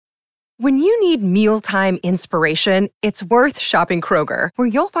When you need mealtime inspiration, it's worth shopping Kroger, where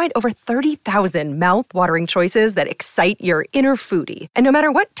you'll find over 30,000 mouth-watering choices that excite your inner foodie. And no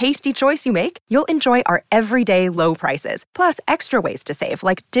matter what tasty choice you make, you'll enjoy our everyday low prices, plus extra ways to save,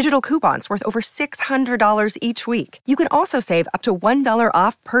 like digital coupons worth over $600 each week. You can also save up to $1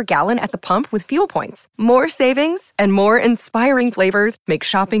 off per gallon at the pump with fuel points. More savings and more inspiring flavors make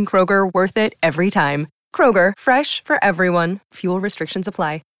shopping Kroger worth it every time. Kroger, fresh for everyone. Fuel restrictions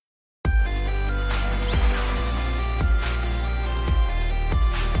apply.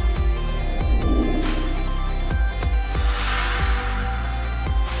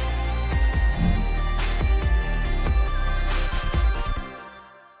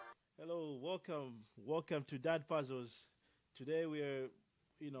 Welcome to Dad Puzzles. Today we are,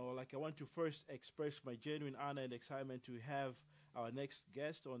 I want to first express my genuine honor and excitement to have our next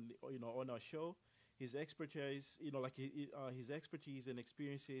guest on our show. His expertise, his expertise and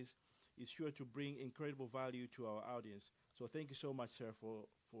experiences is sure to bring incredible value to our audience. So thank you so much, sir, for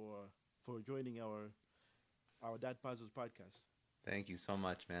joining our Dad Puzzles podcast. Thank you so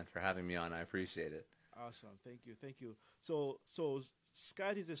much, man, for having me on. I appreciate it. Awesome. Thank you. So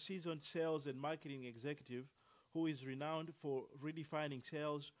Scott is a seasoned sales and marketing executive who is renowned for redefining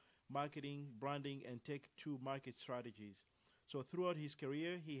sales, marketing, branding, and tech-to-market strategies. So throughout his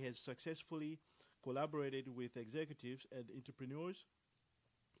career, he has successfully collaborated with executives and entrepreneurs,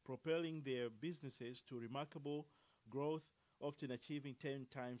 propelling their businesses to remarkable growth, often achieving 10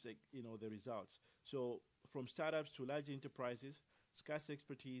 times the results. So from startups to large enterprises, Scott's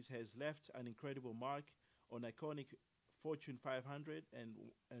expertise has left an incredible mark on iconic Fortune 500 and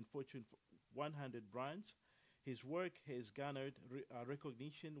Fortune 100 brands. His work has garnered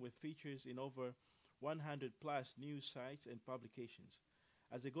recognition with features in over 100 plus news sites and publications.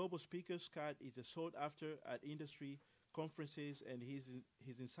 As a global speaker, Scott is sought after at industry conferences, and his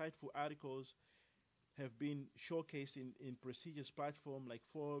insightful articles have been showcased in prestigious platforms like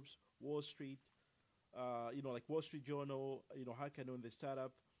Forbes, Wall Street, like Wall Street Journal, Hackathon, the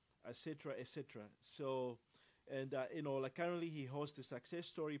startup, etc., etc. So, and currently he hosts the Success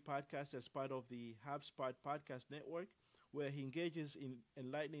Story podcast as part of the HubSpot podcast network, where he engages in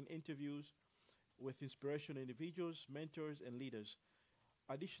enlightening interviews with inspirational individuals, mentors, and leaders.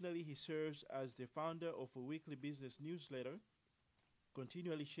 Additionally, he serves as the founder of a weekly business newsletter,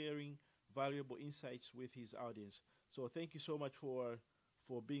 continually sharing valuable insights with his audience. So thank you so much for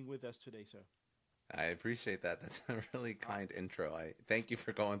being with us today, sir. I appreciate that. That's a really kind intro. I thank you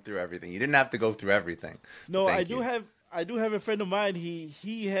for going through everything. You didn't have to go through everything. No, I do have a friend of mine.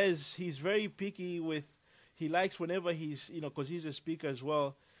 He's very picky with. He likes whenever he's because he's a speaker as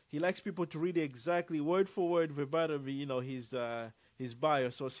well. He likes people to read exactly word for word verbatim his bio.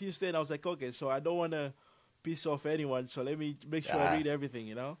 So since then I was like, okay, so I don't want to piss off anyone. So let me make sure I read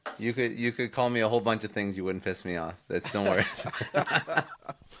everything. You could call me a whole bunch of things. You wouldn't piss me off. Don't worry.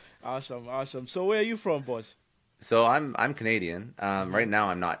 Awesome. So where are you from, boss? So I'm Canadian. Right now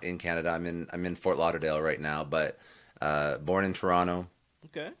I'm not in Canada. I'm in Fort Lauderdale right now, but born in Toronto.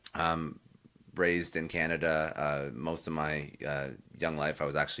 Okay. Raised in Canada. Most of my young life I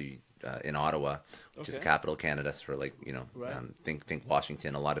was actually in Ottawa, which is the capital of Canada. So right. Think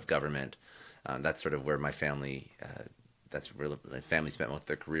Washington. A lot of government. That's sort of where my family. That's where my family spent most of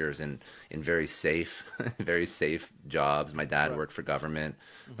their careers in very safe, very safe jobs. My dad worked for government.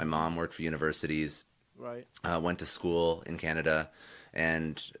 Mm-hmm. My mom worked for universities. Right. Went to school in Canada,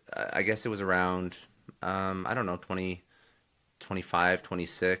 and I guess it was around 25,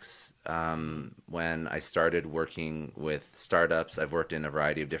 26 when I started working with startups. I've worked in a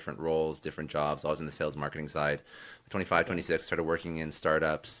variety of different roles, different jobs. I was in the sales marketing side. 25, 26, started working in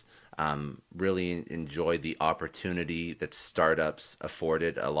startups. Really enjoyed the opportunity that startups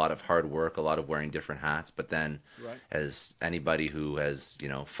afforded. A lot of hard work, a lot of wearing different hats. But then, as anybody who has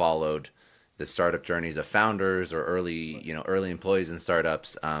followed the startup journeys of founders or early employees in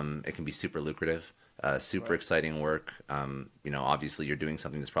startups, it can be super lucrative, super exciting work. Obviously you're doing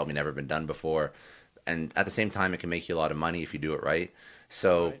something that's probably never been done before, and at the same time, it can make you a lot of money if you do it right.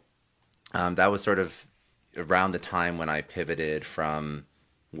 So that was sort of around the time when I pivoted from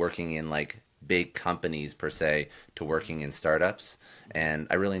working in big companies per se to working in startups, and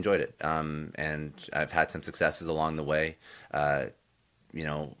I really enjoyed it. And I've had some successes along the way. I've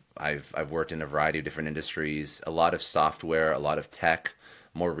worked in a variety of different industries, a lot of software, a lot of tech.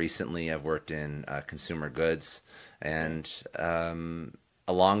 More recently, I've worked in consumer goods, and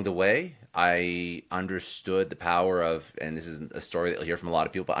along the way, I understood the power of, and this is a story that you'll hear from a lot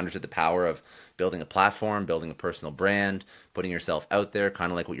of people, but understood the power of building a platform, building a personal brand, putting yourself out there,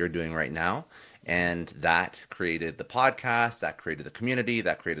 kind of like what you're doing right now. And that created the podcast, that created the community,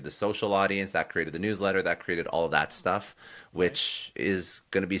 that created the social audience, that created the newsletter, that created all of that stuff, which is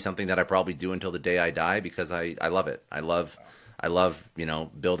going to be something that I probably do until the day I die because I love it. I love,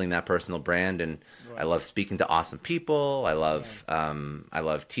 building that personal brand, and I love speaking to awesome people. I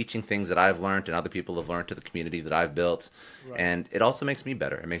love teaching things that I've learned and other people have learned to the community that I've built. And it also makes me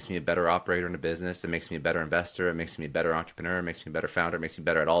better. It makes me a better operator in a business. It makes me a better investor. It makes me a better entrepreneur. It makes me a better founder. It makes me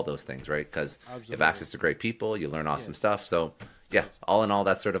better at all those things, right? Because you have access to great people, you learn awesome stuff. So yeah, all in all,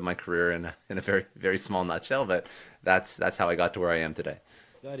 that's sort of my career in a very, very small nutshell, but that's how I got to where I am today.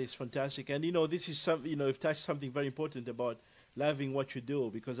 That is fantastic. And, this is you've touched something very important about loving what you do,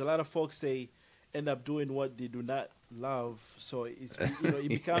 because a lot of folks, they end up doing what they do not love. So it's, it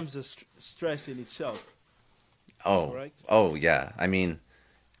becomes a stress in itself. Oh yeah. I mean,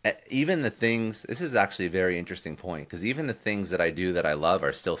 even the things, this is actually a very interesting point, because even the things that I do that I love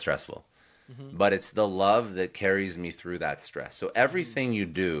are still stressful. But it's the love that carries me through that stress. So everything you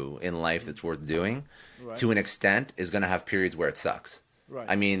do in life that's worth doing, to an extent, is going to have periods where it sucks.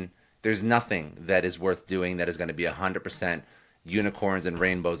 I mean, there's nothing that is worth doing that is going to be 100% unicorns and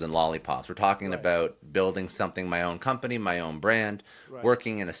rainbows and lollipops. We're talking about building something, my own company, my own brand,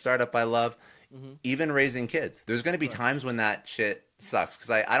 working in a startup I love, even raising kids. There's going to be times when that shit sucks, because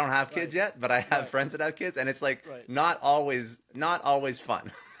I don't have kids yet, but I have friends that have kids, and it's like not always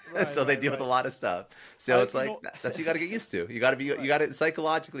fun. So they deal with a lot of stuff. So it's like that's what you got to get used to. You got to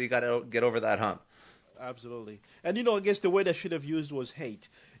psychologically, you got to get over that hump. Absolutely. And I guess the word I should have used was hate.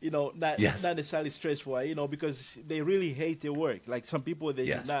 Not necessarily stressful. Because they really hate their work. Like some people, they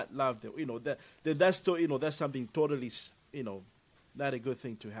do not love their. That's something totally not a good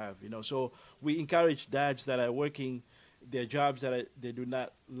thing to have. So we encourage dads that are working their jobs that they do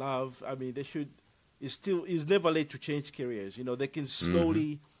not love. I mean, they should. It's never late to change careers. They can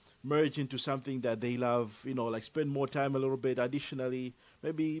slowly merge into something that they love, like spend more time a little bit additionally,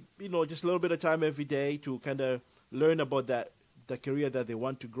 maybe, just a little bit of time every day to kind of learn about the career that they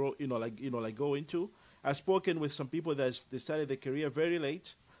want to grow, like go into. I've spoken with some people that they started their career very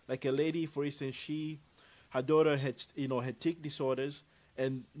late, like a lady, for instance, her daughter had tic disorders,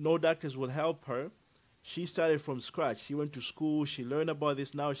 and no doctors will help her. She started from scratch. She went to school, she learned about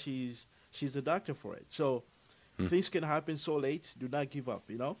this, now she's a doctor for it. So things can happen so late. Do not give up,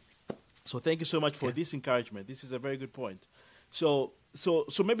 So thank you so much for this encouragement. This is a very good point. So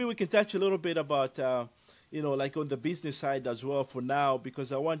maybe we can touch a little bit about, like on the business side as well for now,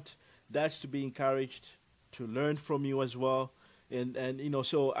 because I want dads to be encouraged to learn from you as well. And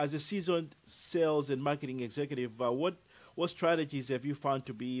so as a seasoned sales and marketing executive, what strategies have you found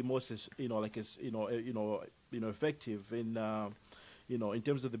to be most, effective in, in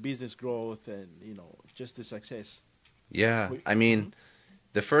terms of the business growth and, just the success? Yeah. I mean,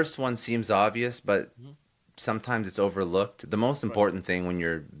 the first one seems obvious, but sometimes it's overlooked. The most important thing when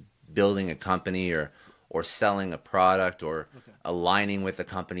you're building a company or selling a product or aligning with a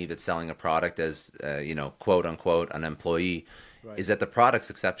company that's selling a product as, quote unquote, an employee, is that the product's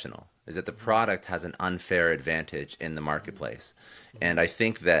exceptional, is that the product has an unfair advantage in the marketplace. And I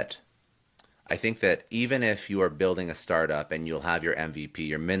think that even if you are building a startup and you'll have your MVP,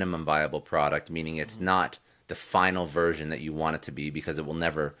 your minimum viable product, meaning it's not the final version that you want it to be, because it will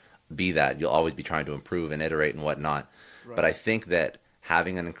never be that. You'll always be trying to improve and iterate and whatnot. But I think that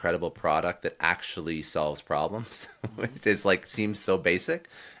having an incredible product that actually solves problems, which is seems so basic,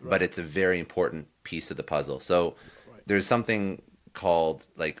 but it's a very important piece of the puzzle. So there's something called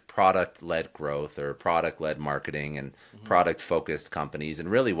product-led growth or product-led marketing and product-focused companies.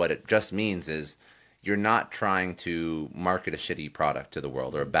 And really what it just means is you're not trying to market a shitty product to the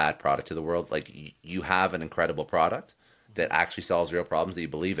world or a bad product to the world. Like you have an incredible product that actually solves real problems that you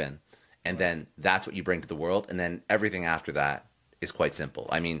believe in. And then that's what you bring to the world. And then everything after that is quite simple.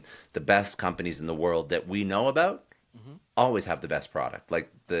 I mean, the best companies in the world that we know about always have the best product.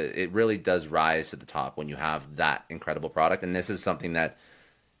 It really does rise to the top when you have that incredible product. And this is something that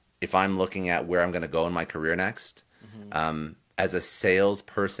if I'm looking at where I'm going to go in my career next, as a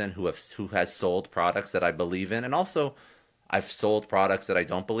salesperson who has sold products that I believe in, and also I've sold products that I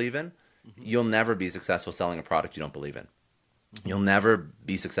don't believe in, you'll never be successful selling a product you don't believe in. You'll never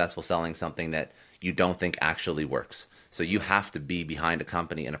be successful selling something that you don't think actually works. So you have to be behind a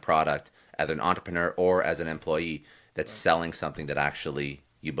company and a product as an entrepreneur or as an employee that's selling something that actually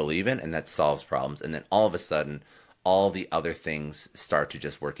you believe in and that solves problems. And then all of a sudden, all the other things start to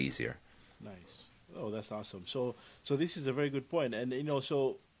just work easier. Nice. Oh, that's awesome. So this is a very good point. And,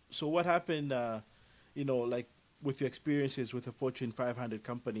 so what happened, like with your experiences with the Fortune 500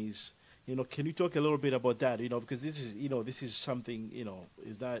 companies, can you talk a little bit about that? Because this is something,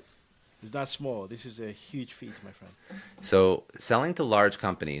 is that It's not small. This is a huge feat, my friend. So selling to large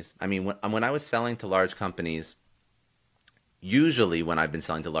companies, I mean, when I was selling to large companies, usually when I've been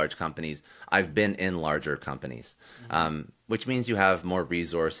selling to large companies, I've been in larger companies, which means you have more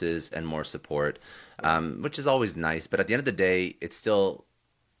resources and more support, which is always nice. But at the end of the day, it's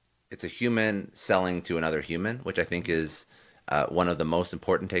a human selling to another human, which I think is one of the most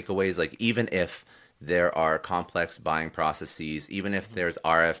important takeaways. Like, even if there are complex buying processes, even if there's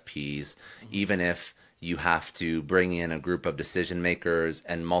RFPs, even if you have to bring in a group of decision makers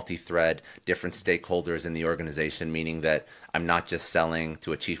and multi-thread different stakeholders in the organization, meaning that I'm not just selling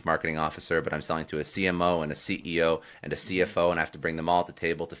to a chief marketing officer, but I'm selling to a CMO and a CEO and a CFO, and I have to bring them all at the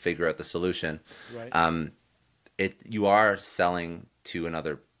table to figure out the solution. Right. You are selling to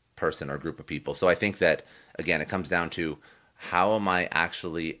another person or group of people. So I think that, again, it comes down to, how am I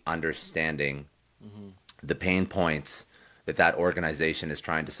actually understanding the pain points that organization is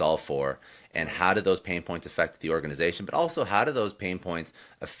trying to solve for, and how do those pain points affect the organization, but also how do those pain points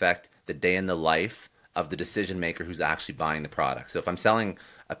affect the day in the life of the decision maker who's actually buying the product. So if I'm selling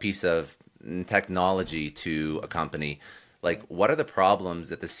a piece of technology to a company, like, what are the problems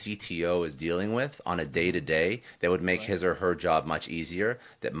that the CTO is dealing with on a day-to-day that would make his or her job much easier,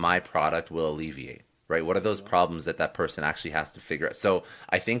 that my product will alleviate, right? What are those problems that person actually has to figure out? So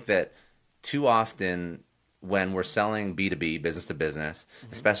I think that too often, when we're selling B2B, business to business,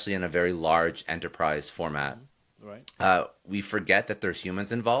 especially in a very large enterprise format, we forget that there's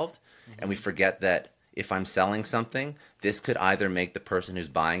humans involved, and we forget that if I'm selling something, this could either make the person who's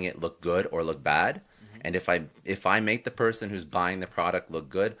buying it look good or look bad. And if I make the person who's buying the product look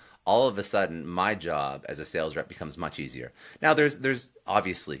good, all of a sudden my job as a sales rep becomes much easier. Now, there's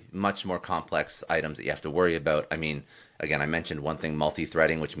obviously much more complex items that you have to worry about. I mean, again, I mentioned one thing,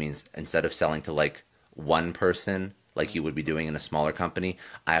 multi-threading, which means instead of selling to like one person like you would be doing in a smaller company,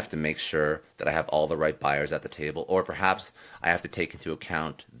 I have to make sure that I have all the right buyers at the table. Or perhaps I have to take into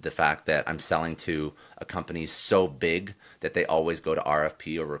account the fact that I'm selling to a company so big that they always go to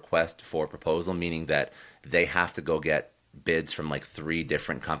RFP, or request for proposal, meaning that they have to go get bids from like 3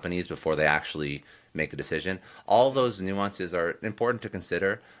 different companies before they actually make a decision. All those nuances are important to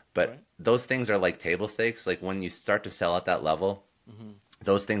consider, but those things are like table stakes. Like, when you start to sell at that level,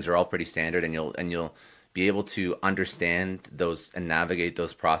 those things are all pretty standard, and you'll be able to understand those and navigate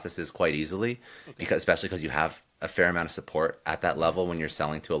those processes quite easily, especially because you have a fair amount of support at that level when you're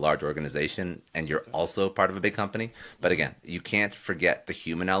selling to a large organization and you're also part of a big company. But again, you can't forget the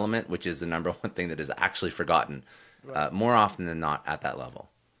human element, which is the number one thing that is actually forgotten more often than not at that level.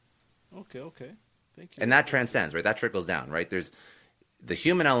 Okay. Thank you. And that transcends, right? That trickles down, right? There's the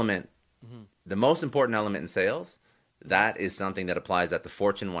human element, the most important element in sales. That is something that applies at the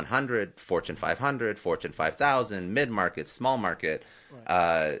Fortune 100, Fortune 500, Fortune 5000, mid-market, small market,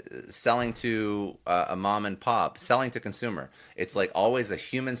 selling to a mom and pop, selling to consumer. It's like always a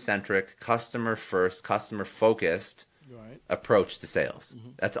human-centric, customer-first, customer-focused approach to sales.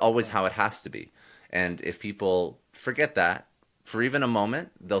 That's always how it has to be. And if people forget that for even a moment,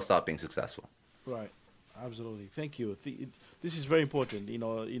 they'll stop being successful. Right. Absolutely. Thank you. This is very important.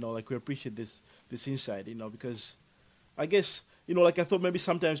 Like, we appreciate this insight. Because I guess, like, I thought maybe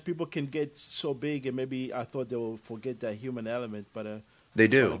sometimes people can get so big, and maybe I thought they will forget that human element, but they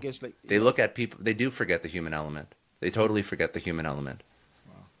do. But I guess, like, they look at people. They do forget the human element. They totally forget the human element.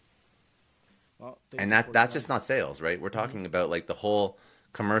 Well, and that's just not sales, right? We're talking about like the whole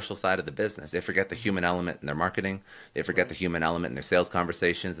commercial side of the business. They forget the human element in their marketing. They forget the human element in their sales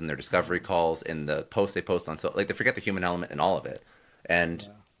conversations, in their discovery calls, in the posts they post on. So, like, they forget the human element in all of it, and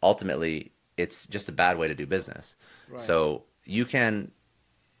ultimately, it's just a bad way to do business. So you can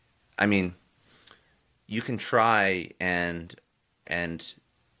try and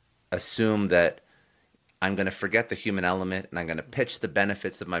assume that I'm going to forget the human element, and I'm going to pitch the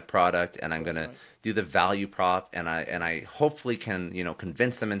benefits of my product, and I'm going to do the value prop, and I hopefully can,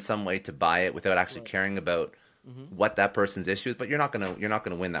 convince them in some way to buy it without actually caring about what that person's issue is. But you're not going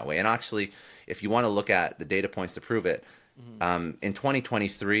to win that way. And actually, if you want to look at the data points to prove it, in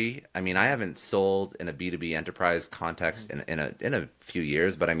 2023, I haven't sold in a B2B enterprise context in a few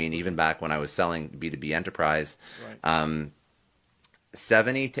years, but even back when I was selling B2B enterprise,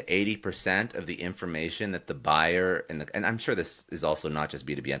 70 to 80% of the information that the buyer and I'm sure this is also not just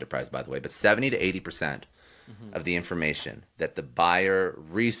B2B enterprise, by the way, but 70 to 80% of the information that the buyer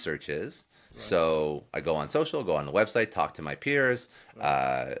researches. So I go on social, go on the website, talk to my peers,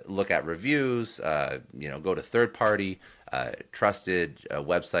 look at reviews, go to third-party trusted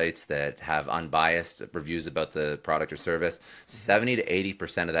websites that have unbiased reviews about the product or service. 70 to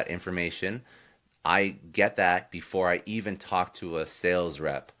 80% of that information, I get that before I even talk to a sales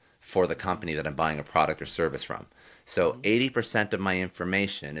rep for the company that I'm buying a product or service from. So 80% of my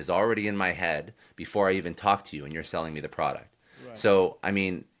information is already in my head before I even talk to you and you're selling me the product. Right. So, I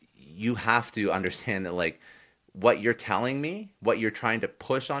mean, you have to understand that, like, what you're telling me, what you're trying to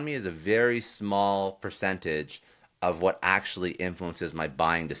push on me is a very small percentage of what actually influences my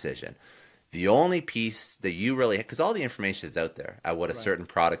buying decision. The only piece that you really, because all the information is out there at what a certain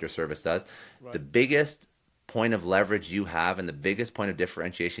product or service does, the biggest point of leverage you have and the biggest point of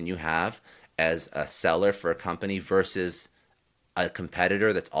differentiation you have as a seller for a company versus a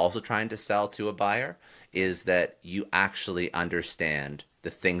competitor that's also trying to sell to a buyer is that you actually understand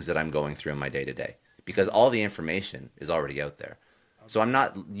the things that I'm going through in my day-to-day, because all the information is already out there. So I'm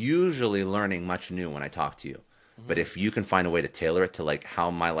not usually learning much new when I talk to you. But if you can find a way to tailor it to like how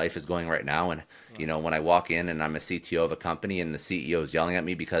my life is going right now, and you know, when I walk in and I'm a CTO of a company and the CEO is yelling at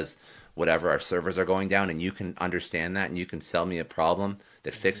me because whatever, our servers are going down, and you can understand that and you can sell me a problem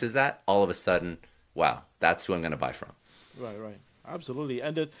that fixes that, all of a sudden, wow, that's who I'm going to buy from. Right. Absolutely.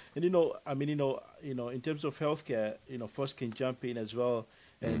 And you know, I mean, you know, in terms of healthcare, you know, first can jump in as well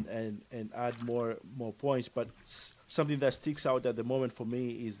and add more points. But something that sticks out at the moment for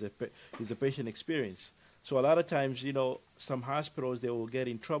me is the patient experience. So a lot of times, you know, some hospitals, they will get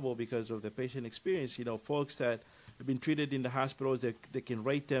in trouble because of the patient experience. You know, folks that have been treated in the hospitals, they can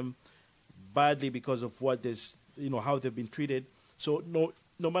rate them badly because of what there's, you know, how they've been treated. So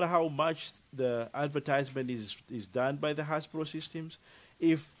no matter how much the advertisement is done by the hospital systems,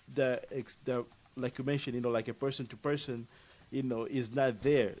 if the like you mentioned, you know, like a person to person, you know, is not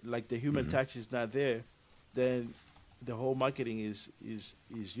there, like the human touch is not there, then the whole marketing is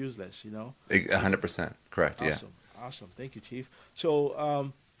useless, you know. 100% correct. Awesome. Thank you, Chief.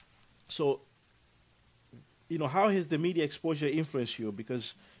 So you know, how has the media exposure influenced you?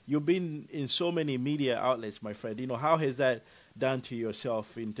 Because you've been in so many media outlets, my friend. You know, how has that done to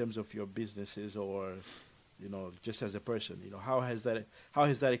yourself in terms of your businesses, or, you know, just as a person? You know, how has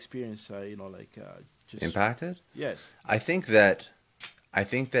that experience, you know, like just impacted? Yes. I think that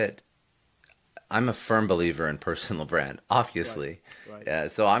I'm a firm believer in personal brand, obviously.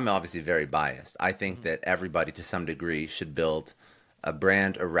 Right. So I'm obviously very biased. I think that everybody to some degree should build a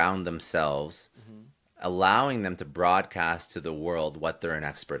brand around themselves, allowing them to broadcast to the world what they're an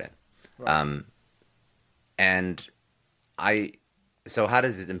expert in. Right. So how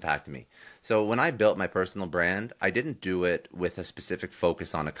does it impact me? So when I built my personal brand, I didn't do it with a specific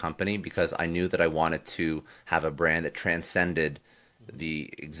focus on a company, because I knew that I wanted to have a brand that transcended the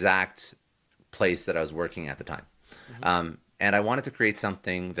exact place that I was working at the time. And I wanted to create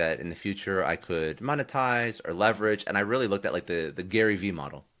something that in the future I could monetize or leverage. And I really looked at like the Gary V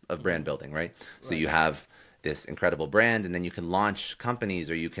model of brand building, right? So you have this incredible brand, and then you can launch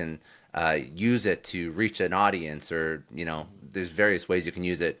companies, or you can use it to reach an audience, or, you know, there's various ways you can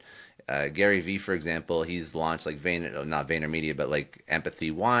use it. Gary V, for example, he's launched like not VaynerMedia, but like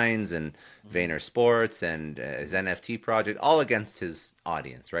Empathy Wines and Vayner Sports and his NFT project, all against his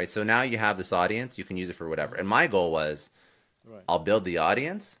audience, right? So now you have this audience, you can use it for whatever. And my goal was, I'll build the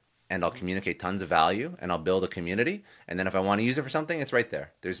audience and I'll communicate tons of value and I'll build a community. And then if I want to use it for something, it's right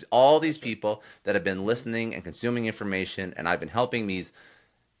there. There's all these people that have been listening and consuming information, and I've been helping these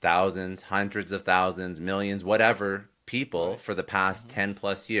thousands, hundreds of thousands, millions, whatever people for the past 10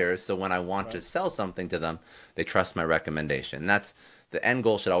 plus years. So when I want to sell something to them, they trust my recommendation. And that's the end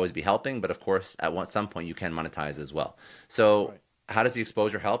goal, should always be helping, but of course at some point you can monetize as well. So how does the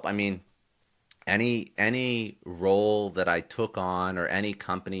exposure help? I mean, any role that I took on, or any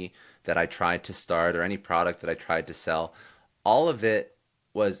company that I tried to start, or any product that I tried to sell, all of it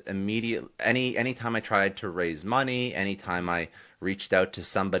was immediate. Anytime I tried to raise money, anytime I reached out to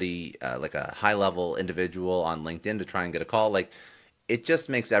somebody, like a high-level individual on LinkedIn to try and get a call, like, it just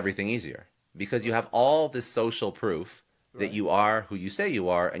makes everything easier, because you have all this social proof that you are who you say you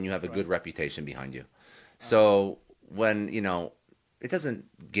are, and you have a good reputation behind you. So when, you know, it doesn't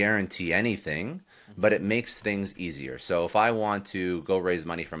guarantee anything, but it makes things easier. So if I want to go raise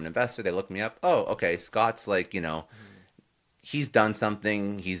money from an investor, they look me up. Oh, okay, Scott's like, you know, he's done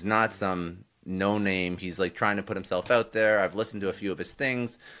something. He's not some no name. He's like trying to put himself out there. I've listened to a few of his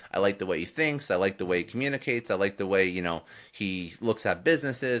things. I like the way he thinks. I like the way he communicates. I like the way, you know, he looks at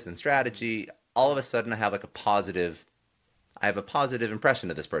businesses and strategy. All of a sudden I have a positive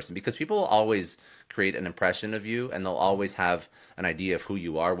impression of this person, because people will always create an impression of you, and they'll always have an idea of who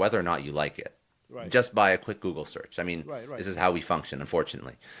you are, whether or not you like it. Just by a quick Google search. I mean, this is how we function,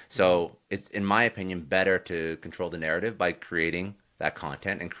 unfortunately. So it's, in my opinion, better to control the narrative by creating that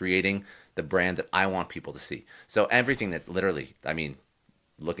content and creating the brand that I want people to see. So everything that literally, I mean,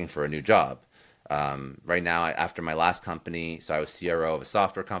 looking for a new job, Right now, after my last company, so I was CRO of a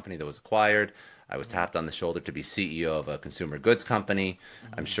software company that was acquired. I was tapped on the shoulder to be CEO of a consumer goods company.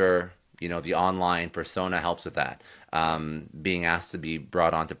 I'm sure, the online persona helps with that. Being asked to be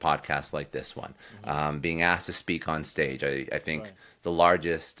brought onto podcasts like this one, being asked to speak on stage. I think the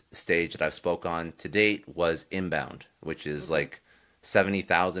largest stage that I've spoke on to date was Inbound, which is like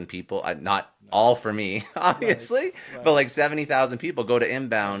 70,000 people. Not all for me, obviously, but like 70,000 people go to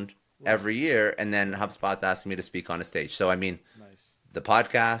Inbound every year, and then HubSpot's asking me to speak on a stage. So I mean, the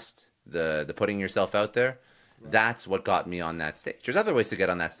podcast, the putting yourself out there, that's what got me on that stage. There's other ways to get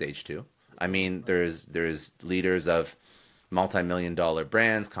on that stage too. I mean, there's leaders of multi-million-dollar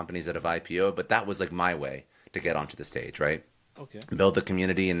brands, companies that have IPO, but that was like my way to get onto the stage, right? Okay. Build the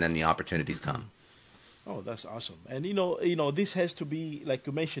community, and then the opportunities come. Oh, that's awesome. And this has to be, like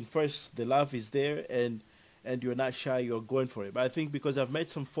you mentioned, first the love is there, and you're not shy, you're going for it. But I think because I've met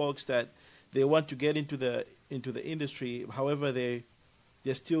some folks that they want to get into the industry, however they're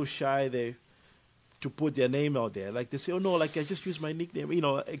still shy, to put their name out there. Like they say, oh no, like I just use my nickname.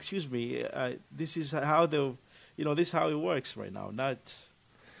 Excuse me, this is how this is how it works right now. Not.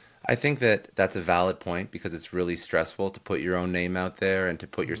 I think that's a valid point, because it's really stressful to put your own name out there and to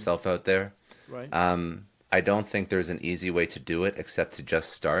put yourself out there. Right. I don't think there's an easy way to do it except to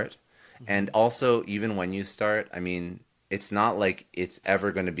just start. And also, even when you start, I mean, it's not like it's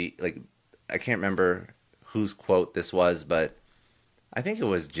ever going to be like, I can't remember whose quote this was, but I think it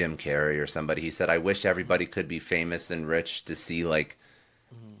was Jim Carrey or somebody. He said, I wish everybody could be famous and rich to see like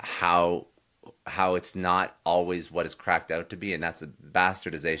how it's not always what it's cracked out to be. And that's a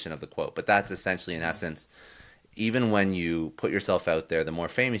bastardization of the quote. But that's essentially, in essence, even when you put yourself out there, the more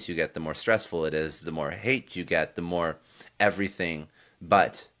famous you get, the more stressful it is, the more hate you get, the more everything.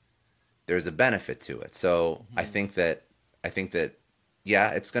 But there's a benefit to it. So I think that,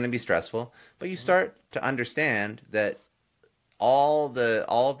 yeah, it's going to be stressful, but you start to understand that all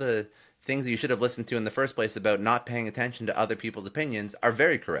the things that you should have listened to in the first place about not paying attention to other people's opinions are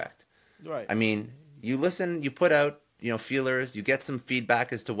very correct. Right. I mean, you listen, you put out, feelers, you get some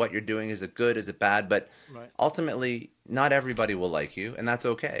feedback as to what you're doing. Is it good? Is it bad? But ultimately, not everybody will like you, and that's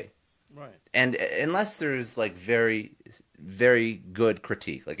okay. Right. And unless there's like very, very good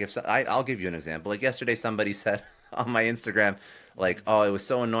critique, like I'll give you an example. Like yesterday, somebody said on my Instagram, like, oh, it was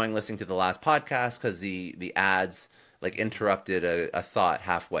so annoying listening to the last podcast because the ads like interrupted a thought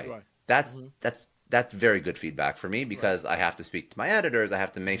halfway. Right. That's very good feedback for me, because I have to speak to my editors. I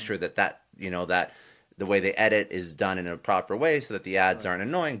have to make sure that that the way they edit is done in a proper way so that the ads aren't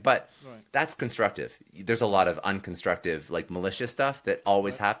annoying. But that's constructive. There's a lot of unconstructive, like malicious stuff that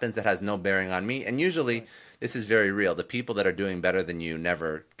always happens that has no bearing on me. And usually this is very real. The people that are doing better than you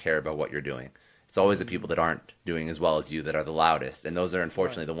never care about what you're doing. It's always the people that aren't doing as well as you that are the loudest. And those are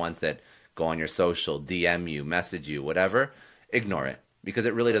unfortunately the ones that go on your social, DM you, message you, whatever. Ignore it, because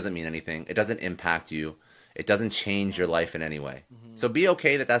it really doesn't mean anything. It doesn't impact you. It doesn't change your life in any way. So be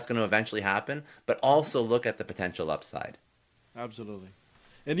okay that that's going to eventually happen, but also look at the potential upside. Absolutely.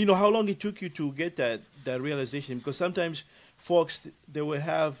 And how long it took you to get that realization? Because sometimes folks, they will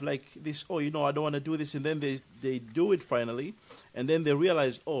have like this, I don't want to do this, and then they do it finally, and then they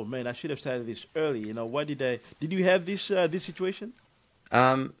realize, oh man, I should have started this early. Did you have this situation?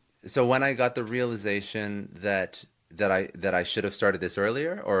 So when I got the realization that I should have started this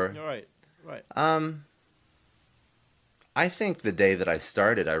earlier, or right. I think the day that I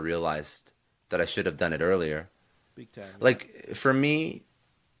started, I realized that I should have done it earlier. Big time. Like for me,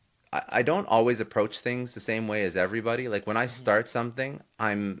 I don't always approach things the same way as everybody. Like when I start something,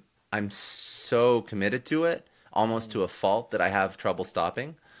 I'm so committed to it, almost to a fault, that I have trouble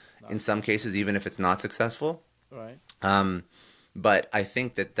stopping. In some cases, even if it's not successful. Right. But I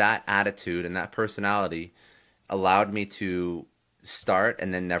think that attitude and that personality allowed me to start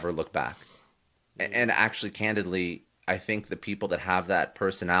and then never look back. And actually, candidly, I think the people that have that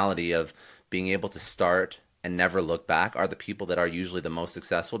personality of being able to start and never look back are the people that are usually the most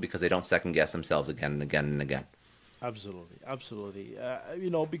successful, because they don't second guess themselves again and again and again. Absolutely. I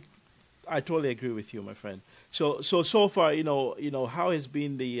totally agree with you, my friend. So far, how has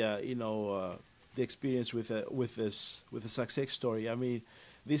been the experience with a success story? I mean,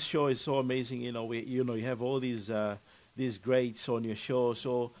 this show is so amazing. You have all these greats on your show.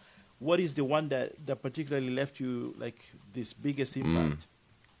 So, what is the one that particularly left you like this biggest impact?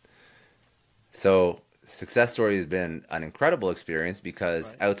 So, Success Story has been an incredible experience,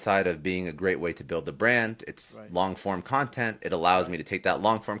 because outside of being a great way to build a brand, it's long-form content. It allows me to take that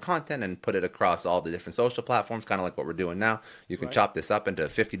long-form content and put it across all the different social platforms, kind of like what we're doing now. You can chop this up into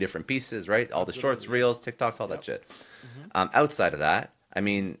 50 different pieces, right? All the shorts, reels, TikToks, all that shit. Outside of that, I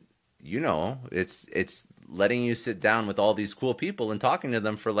mean, it's letting you sit down with all these cool people and talking to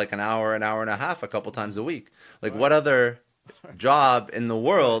them for like an hour and a half, a couple times a week. Like, what other job in the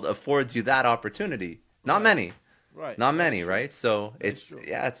world affords you that opportunity? Not many. Right. Not many, right? So it's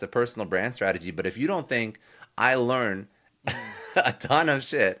a personal brand strategy. But if you don't think I learn a ton of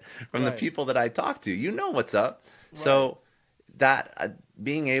shit from the people that I talk to, you know what's up. Right. So that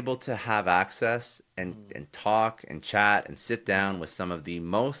being able to have access and talk and chat and sit down with some of the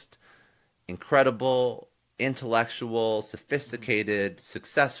most incredible, intellectual, sophisticated,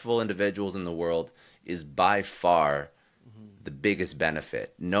 successful individuals in the world is by far the biggest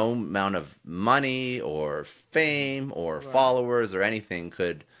benefit. No amount of money or fame or followers or anything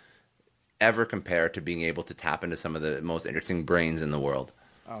could ever compare to being able to tap into some of the most interesting brains in the world.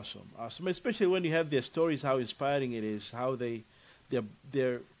 Awesome. Especially when you have their stories, how inspiring it is, how they're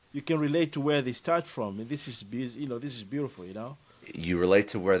you can relate to where they start from, and this is beautiful. You relate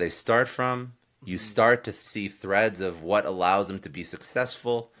to where they start from. You start to see threads of what allows them to be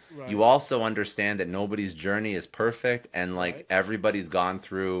successful. Right. You also understand that nobody's journey is perfect, and everybody's gone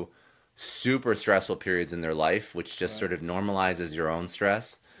through super stressful periods in their life, which just sort of normalizes your own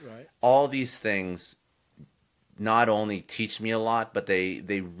stress. Right. All these things not only teach me a lot, but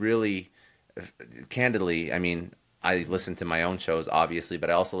they really, candidly, I mean, I listen to my own shows, obviously,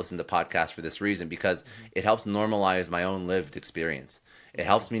 but I also listen to podcasts for this reason, because it helps normalize my own lived experience. It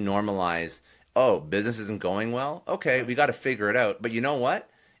helps me normalize, business isn't going well. Okay, we got to figure it out. But you know what?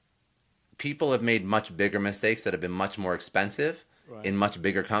 People have made much bigger mistakes that have been much more expensive in much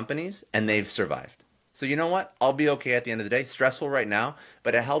bigger companies, and they've survived. So you know what? I'll be okay at the end of the day. Stressful right now,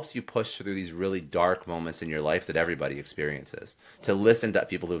 but it helps you push through these really dark moments in your life that everybody experiences, to listen to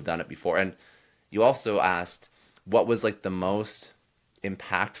people who've done it before. And you also asked, what was like the most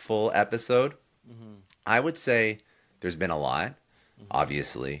impactful episode? I would say there's been a lot,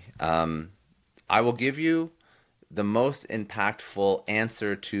 obviously. I will give you the most impactful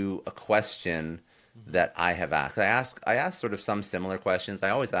answer to a question that I have asked. I ask sort of some similar questions. I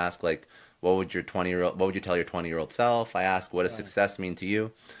always ask, like, what would you tell your 20-year-old self? I ask, what does success mean to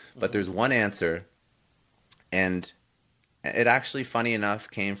you? But there's one answer, and it actually, funny enough,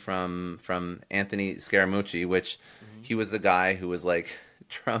 came from Anthony Scaramucci, which he was the guy who was like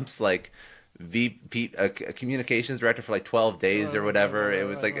Trump's like VP, communications director for like 12 days or whatever. It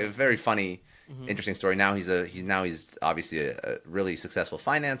was like a very funny, interesting story. Now he's obviously a really successful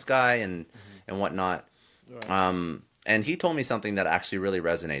finance guy and whatnot. And he told me something that actually really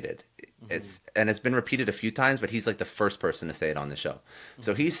resonated. It's been repeated a few times, but he's like the first person to say it on the show.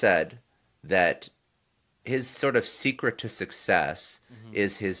 So he said that his sort of secret to success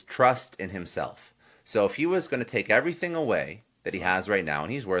is his trust in himself. So if he was going to take everything away that he has right now,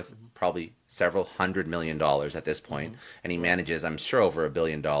 and he's worth probably several $100 million at this point, and he manages, I'm sure, over $1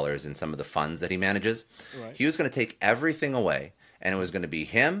 billion in some of the funds that he manages. He was going to take everything away, and it was going to be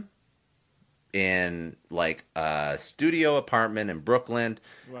him in like a studio apartment in Brooklyn,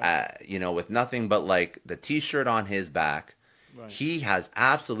 with nothing but like the T-shirt on his back. He has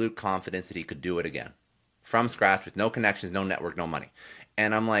absolute confidence that he could do it again from scratch with no connections, no network, no money.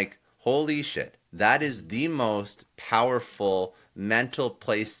 And I'm like, holy shit, that is the most powerful mental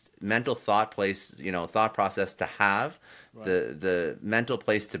thought process to have, the mental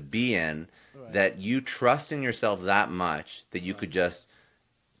place to be in, that you trust in yourself that much that you could just,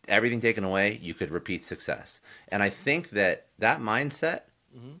 everything taken away, you could repeat success. And I think that mindset,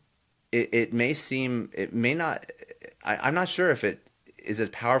 it may not, I'm not sure if it is as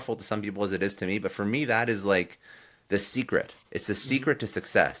powerful to some people as it is to me, but for me, that is like the secret. It's the secret to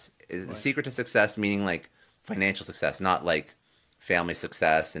success. It's the secret to success, meaning like financial success, not like family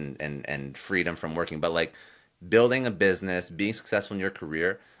success and freedom from working, but like building a business, being successful in your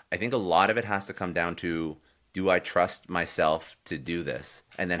career. I think a lot of it has to come down to, do I trust myself to do this?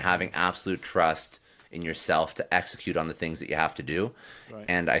 And then having absolute trust in yourself to execute on the things that you have to do.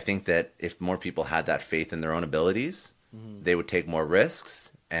 And I think that if more people had that faith in their own abilities, they would take more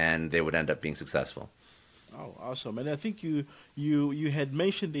risks and they would end up being successful. Oh, awesome! And I think you had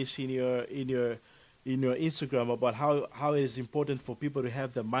mentioned this in your Instagram about how it is important for people to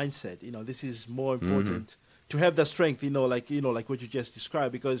have the mindset. This is more important to have the strength. Like what you just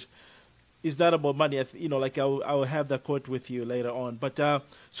described, because it's not about money. Like I will have that quote with you later on. But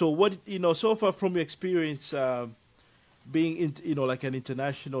so what so far from your experience being like an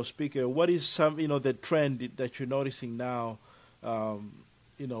international speaker, what is some the trend that you're noticing now,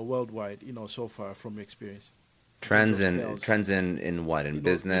 worldwide, so far from your experience? Trends in what? In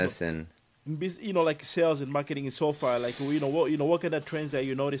business and like sales and marketing and so far, like what kind of trends are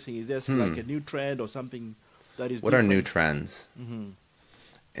you noticing? Is there like a new trend or something that is what different? Are new trends?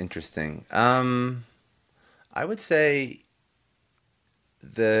 Interesting. I would say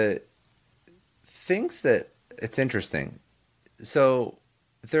the things that it's interesting. So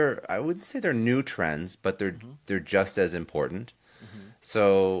I wouldn't say they're new trends, but they're just as important.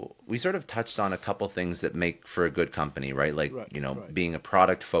 So we sort of touched on a couple things that make for a good company, right? Like, being a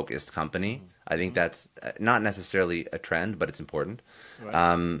product focused company. I think that's not necessarily a trend, but it's important.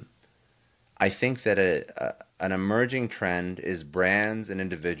 Right. I think that an emerging trend is brands and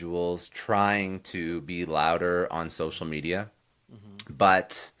individuals trying to be louder on social media.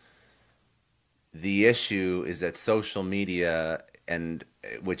 But the issue is that social media, and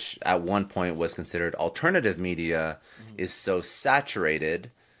which at one point was considered alternative media, is so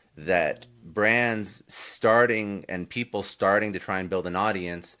saturated that brands starting and people starting to try and build an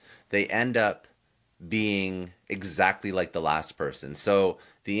audience, they end up being exactly like the last person. So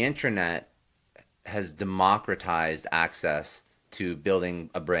the internet has democratized access to building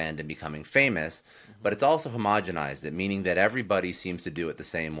a brand and becoming famous, but it's also homogenized it, meaning that everybody seems to do it the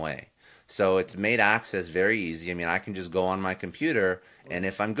same way. So it's made access very easy. I mean, I can just go on my computer, and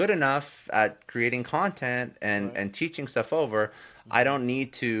if I'm good enough at creating content and teaching stuff over, I don't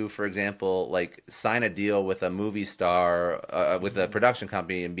need to, for example, like sign a deal with a movie star, with a production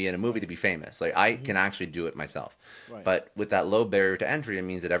company and be in a movie to be famous. Like I can actually do it myself. Right. But with that low barrier to entry, it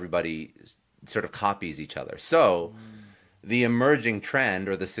means that everybody sort of copies each other. So the emerging trend,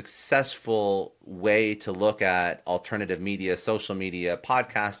 or the successful way to look at alternative media, social media,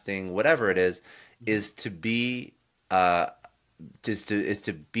 podcasting, whatever it is to be the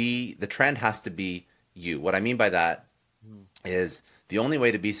trend has to be you. What I mean by that is the only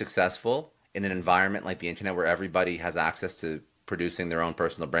way to be successful in an environment like the internet where everybody has access to producing their own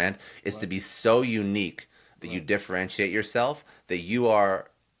personal brand is to be so unique that you differentiate yourself, that you are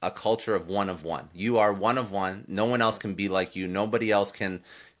a culture of one of one. You are one of one. No one else can be like you. Nobody else can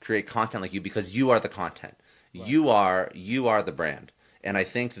create content like you, because you are the content. Right. You are the brand. And I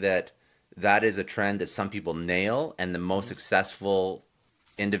think that is a trend that some people nail, and the most successful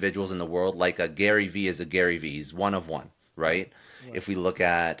individuals in the world, like a Gary Vee, is a Gary Vee. He's one of one, right? If we look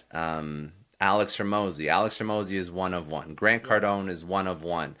at Alex Hormozi is one of one. Grant Cardone is one of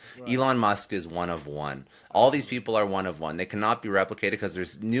one. Elon Musk is one of one. All these people are one of one. They cannot be replicated because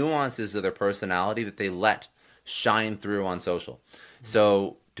there's nuances of their personality that they let shine through on social.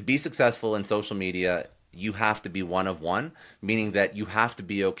 So to be successful in social media, you have to be one of one, meaning that you have to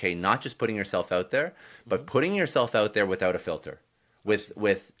be okay not just putting yourself out there, but putting yourself out there without a filter, with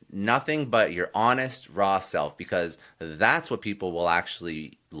nothing but your honest, raw self, because that's what people will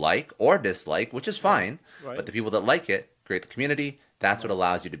actually like or dislike, which is fine. Right. But the people that like it create the community. That's what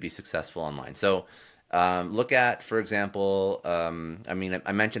allows you to be successful online. So look at, for example,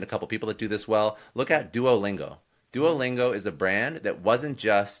 I mentioned a couple people that do this well. Look at Duolingo. Duolingo is a brand that wasn't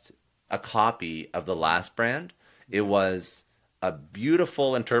just a copy of the last brand. It was a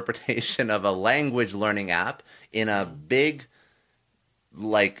beautiful interpretation of a language learning app in a big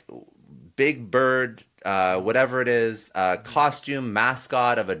bird, whatever it is, costume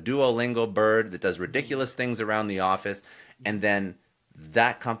mascot of a Duolingo bird that does ridiculous things around the office. And then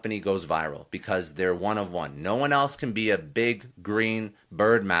that company goes viral because they're one of one. No one else can be a big green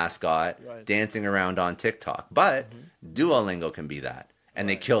bird mascot dancing around on TikTok. But Duolingo can be that. And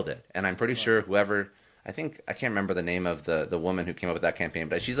they killed it. And I'm pretty sure whoever, I can't remember the name of the woman who came up with that campaign,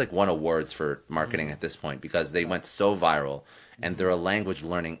 but she's like won awards for marketing at this point because they went so viral. And they're a language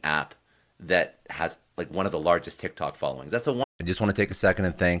learning app that has like one of the largest TikTok followings. I just want to take a second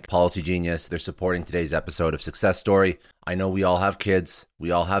and thank Policy Genius. They're supporting today's episode of Success Story. I know we all have kids.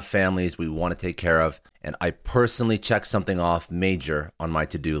 We all have families we want to take care of. And I personally checked something off major on my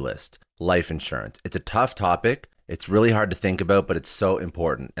to-do list: life insurance. It's a tough topic. It's really hard to think about, but it's so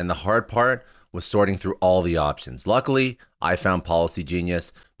important. And the hard part was sorting through all the options. Luckily, I found Policy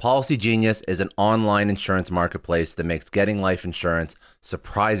Genius. Policy Genius is an online insurance marketplace that makes getting life insurance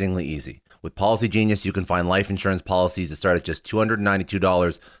surprisingly easy. With Policy Genius, you can find life insurance policies that start at just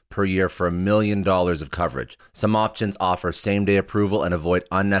 $292 per year for $1 million of coverage. Some options offer same-day approval and avoid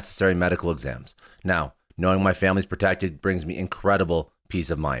unnecessary medical exams. Now, knowing my family's protected brings me incredible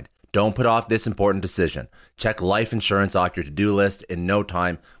peace of mind. Don't put off this important decision. Check life insurance off your to-do list in no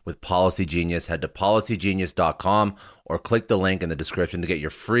time with Policy Genius. Head to policygenius.com or click the link in the description to get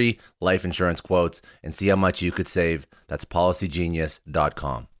your free life insurance quotes and see how much you could save. That's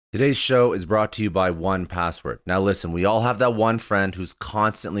policygenius.com. Today's show is brought to you by 1Password. Now listen, we all have that one friend who's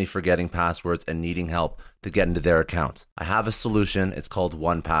constantly forgetting passwords and needing help to get into their accounts. I have a solution. It's called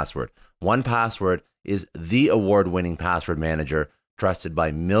 1Password. 1Password is the award-winning password manager trusted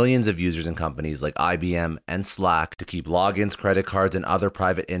by millions of users and companies like IBM and Slack to keep logins, credit cards, and other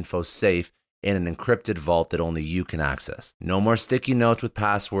private info safe in an encrypted vault that only you can access. No more sticky notes with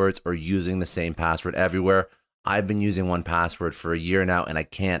passwords or using the same password everywhere. I've been using 1Password for a year now, and I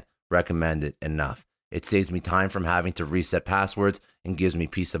can't recommend it enough. It saves me time from having to reset passwords and gives me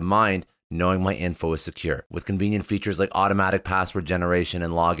peace of mind knowing my info is secure. With convenient features like automatic password generation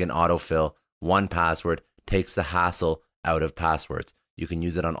and login autofill, 1Password takes the hassle out of passwords. You can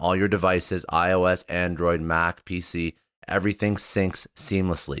use it on all your devices, iOS, Android, Mac, PC. Everything syncs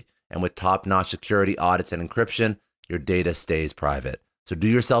seamlessly. And with top-notch security audits and encryption, your data stays private. So do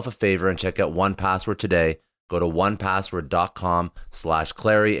yourself a favor and check out 1Password today. Go to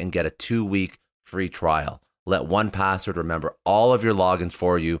onepassword.com/Clary and get a 2-week free trial. Let 1Password remember all of your logins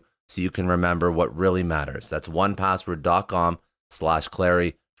for you so you can remember what really matters. That's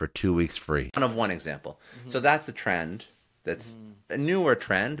onepassword.com/Clary for 2 weeks free. One example. So that's a trend that's a newer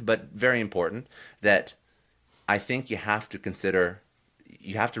trend, but very important, that I think you have to consider.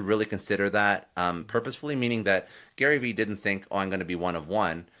 You have to really consider that purposefully, meaning that Gary Vee didn't think, oh, I'm going to be one of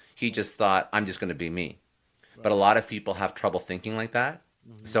one. He just thought, I'm just going to be me. Right. But a lot of people have trouble thinking like that.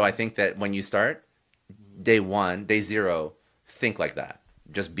 So I think that when you start, day one, day zero, think like that.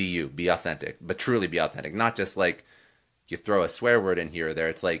 Just be you, be authentic, but truly be authentic. Not just like you throw a swear word in here or there.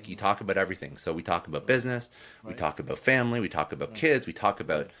 It's like you talk about everything. So we talk about business, we talk about family, we talk about kids, we talk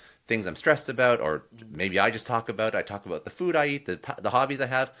about things I'm stressed about, or maybe I talk about the food I eat, the hobbies I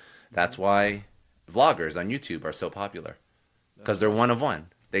have. That's why vloggers on YouTube are so popular, because they're one of one.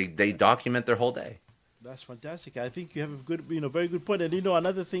 They document their whole day. That's fantastic. I think you have a good, very good point. And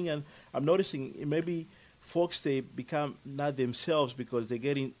another thing, and I'm noticing maybe folks, they become not themselves because they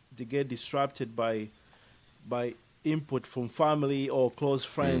get disrupted by input from family or close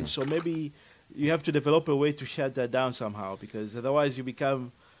friends. So maybe you have to develop a way to shut that down somehow, because otherwise you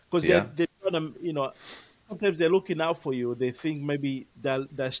become, because they sometimes they're looking out for you. They think maybe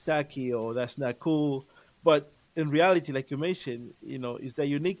that's tacky or that's not cool, but in reality, like you mentioned, is that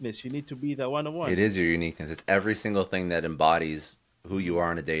uniqueness. You need to be that one-on-one. It is your uniqueness. It's every single thing that embodies who you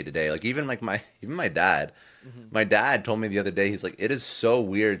are on a day-to-day. Like even my dad. My dad told me the other day, he's like, it is so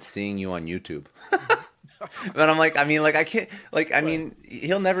weird seeing you on YouTube. But I'm like, I can't,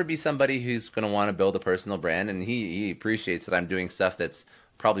 he'll never be somebody who's going to want to build a personal brand. And he appreciates that I'm doing stuff that's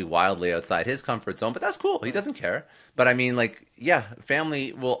probably wildly outside his comfort zone, but that's cool. He doesn't care. But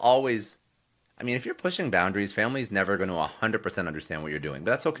family will always, if you're pushing boundaries, family's never going to 100% understand what you're doing,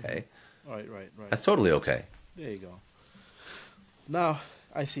 but that's okay. Right. That's totally okay. There you go. Now,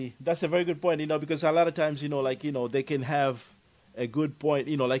 I see. That's a very good point, because a lot of times, they can have a good point,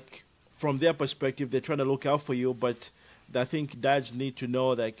 from their perspective, they're trying to look out for you, but I think dads need to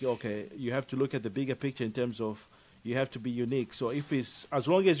know that, okay, you have to look at the bigger picture in terms of you have to be unique. So as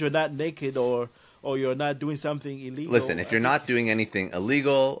long as you're not naked or you're not doing something illegal. Listen, if you're not doing anything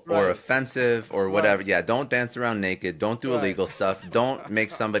illegal or offensive or whatever, don't dance around naked. Don't do illegal stuff. Don't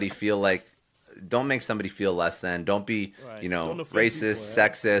make somebody feel less than. Don't be, don't racist,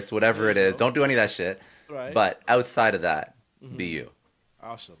 sexist, whatever it is. Don't do any of that shit. Right. But outside of that, be you.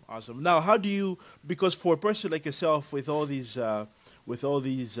 Awesome. Now, how do you, because for a person like yourself with all these hats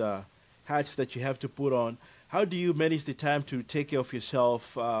that you have to put on, how do you manage the time to take care of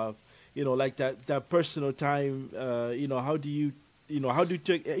yourself? Like that personal time. How do you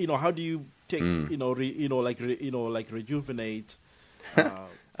take rejuvenate?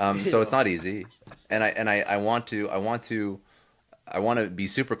 So it's not easy, and I want to be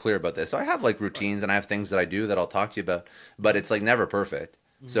super clear about this. So I have routines and I have things that I do that I'll talk to you about, but it's never perfect.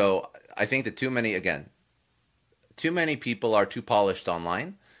 So I think that too many people are too polished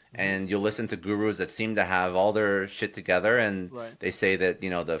online. And you'll listen to gurus that seem to have all their shit together, and they say that,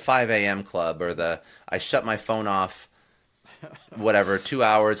 the 5 a.m. club or I shut my phone off, 2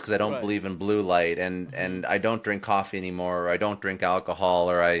 hours because I don't believe in blue light, and I don't drink coffee anymore, or I don't drink alcohol,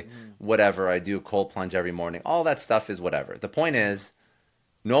 or I do a cold plunge every morning. All that stuff is whatever. The point is,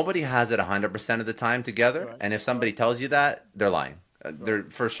 nobody has it 100% of the time together, and if somebody tells you that, they're lying. They're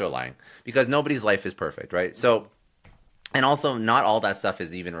for sure lying, because nobody's life is perfect, right? So... And also, not all that stuff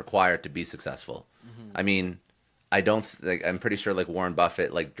is even required to be successful. I'm pretty sure Warren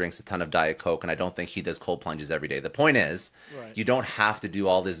Buffett drinks a ton of Diet Coke, and I don't think he does cold plunges every day. The point is, you don't have to do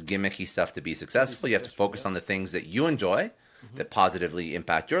all this gimmicky stuff to be successful. You have to focus on the things that you enjoy, that positively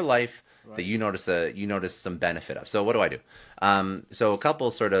impact your life, that you notice some benefit of. So what do I do? So a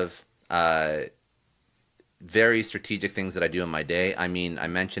couple sort of very strategic things that I do in my day. I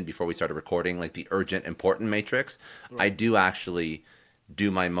mentioned before we started recording, the urgent, important matrix. I do actually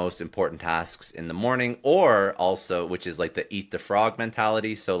do my most important tasks in the morning, or also, which is like the eat the frog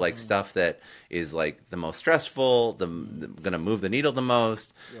mentality. So like stuff that is like the most stressful, gonna move the needle the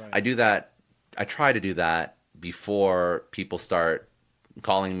most. Right. I do that. I try to do that before people start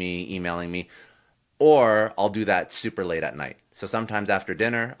calling me, emailing me, or I'll do that super late at night. So sometimes after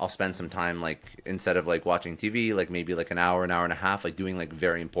dinner, I'll spend some time, like, instead of like watching TV, like maybe like an hour and a half, like doing like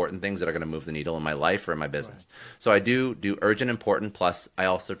very important things that are going to move the needle in my life or in my business. Right. So I do urgent, important, plus I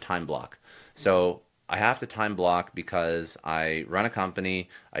also time block. So I have to time block because I run a company.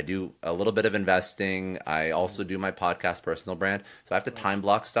 I do a little bit of investing. I also do my podcast, personal brand. So I have to time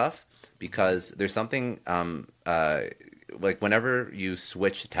block stuff because there's something like whenever you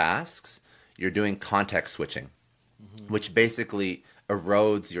switch tasks, you're doing context switching, which basically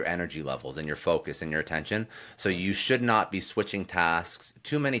erodes your energy levels and your focus and your attention. So you should not be switching tasks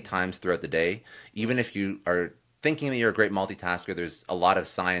too many times throughout the day. Even if you are thinking that you're a great multitasker, there's a lot of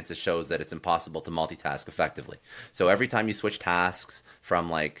science that shows that it's impossible to multitask effectively. So every time you switch tasks from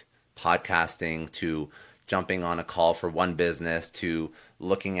like podcasting to jumping on a call for one business to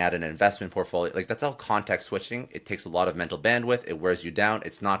looking at an investment portfolio, like that's all context switching. It takes a lot of mental bandwidth. It wears you down.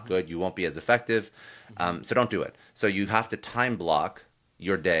 It's not good. You won't be as effective. So don't do it. So you have to time block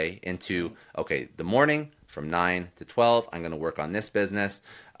your day into, okay, the morning from 9 to 12, I'm going to work on this business.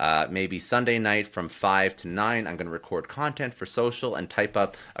 Maybe Sunday night from 5 to 9, I'm going to record content for social and type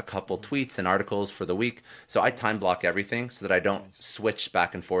up a couple tweets and articles for the week. So I time block everything so that I don't switch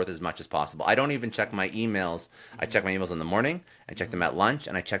back and forth as much as possible. I don't even check my emails. I check my emails in the morning, I check them at lunch,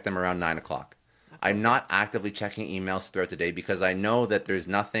 and I check them around 9 o'clock. I'm not actively checking emails throughout the day because I know that there's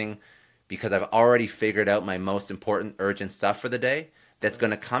nothing, because I've already figured out my most important urgent stuff for the day that's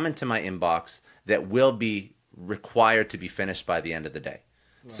going to come into my inbox that will be required to be finished by the end of the day.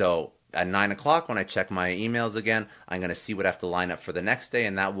 Right. So at 9 o'clock, when I check my emails again, I'm going to see what I have to line up for the next day,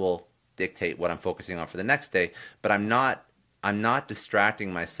 and that will dictate what I'm focusing on for the next day. But I'm not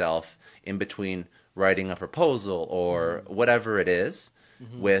distracting myself in between writing a proposal or whatever it is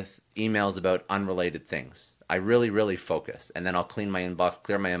with emails about unrelated things. I really, really focus, and then I'll clear my inbox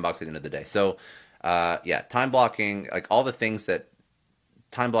at the end of the day. So, time blocking, like all the things that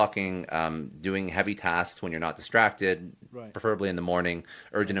time blocking, doing heavy tasks when you're not distracted, right, preferably in the morning,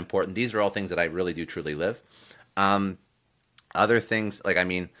 urgent, important. These are all things that I really do truly live. Other things, like, I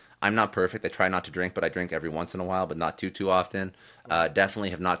mean, I'm not perfect. I try not to drink, but I drink every once in a while, but not too often.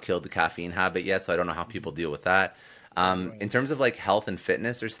 Definitely have not killed the caffeine habit yet, so I don't know how people deal with that. In terms of like health and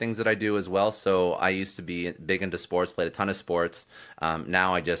fitness, there's things that I do as well. So I used to be big into sports, played a ton of sports.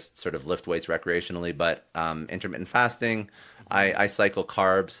 Now I just sort of lift weights recreationally, but intermittent fasting, I cycle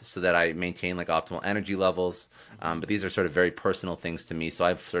carbs so that I maintain like optimal energy levels. But these are sort of very personal things to me. So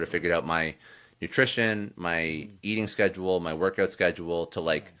I've sort of figured out my nutrition, my eating schedule, my workout schedule to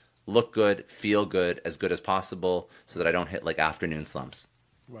like look good, feel good as possible so that I don't hit like afternoon slumps.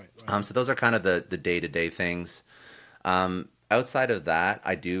 Right. So those are kind of the day-to-day things. Outside of that,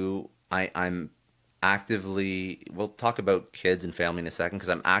 I'm actively, we'll talk about kids and family in a second, because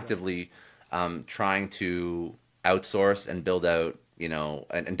I'm actively trying to outsource and build out,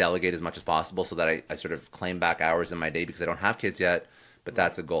 and delegate as much as possible so that I sort of claim back hours in my day, because I don't have kids yet, but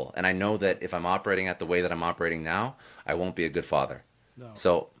that's a goal. And I know that if I'm operating at the way that I'm operating now, I won't be a good father. No.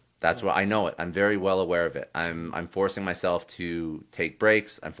 So that's what I know it. I'm very well aware of it. I'm forcing myself to take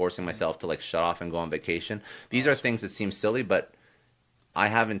breaks. I'm forcing myself to like shut off and go on vacation. These are things that seem silly, but I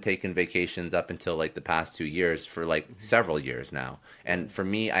haven't taken vacations up until like the past 2 years for like several years now. And for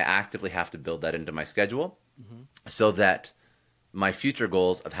me, I actively have to build that into my schedule so that my future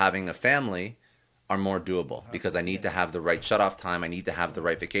goals of having a family are more doable, because I need to have the right shut off time. I need to have the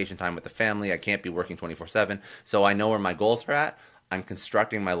right vacation time with the family. I can't be working 24/7. So I know where my goals are at. I'm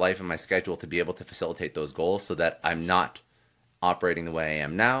constructing my life and my schedule to be able to facilitate those goals so that I'm not operating the way I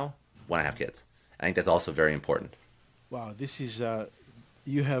am now when I have kids. I think that's also very important. Wow, this is,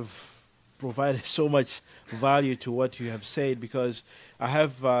 you have provided so much value to what you have said, because I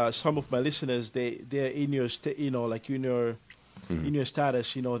have some of my listeners, they're in your, like in your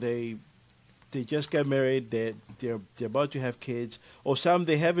status, they just got married, they're about to have kids, or some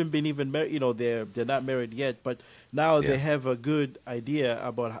they haven't been even married, they're not married yet, but now they have a good idea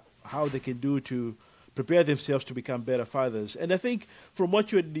about how they can do to prepare themselves to become better fathers. And I think from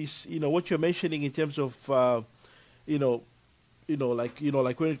what you're mentioning in terms of like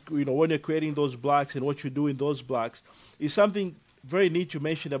when you're creating those blocks and what you do in those blocks is something very neat you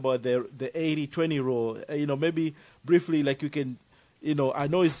mentioned about the 80-20 rule. Maybe briefly, like you can. I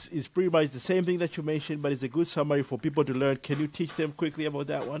know it's pretty much the same thing that you mentioned, but it's a good summary for people to learn. Can you teach them quickly about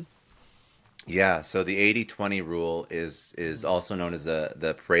that one? Yeah, so the 80-20 rule is also known as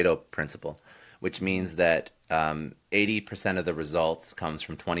the Pareto principle, which means that 80% of the results comes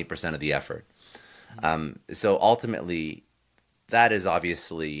from 20% of the effort. So ultimately, that is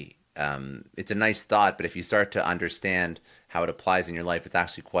obviously it's a nice thought, but if you start to understand how it applies in your life,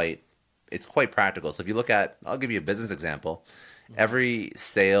 it's quite practical. So if you look at, I'll give you a business example. Every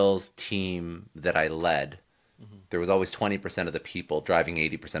sales team that I led, there was always 20% of the people driving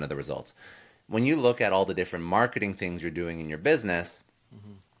 80% of the results. When you look at all the different marketing things you're doing in your business,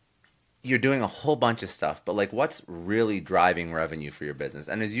 you're doing a whole bunch of stuff, but like what's really driving revenue for your business?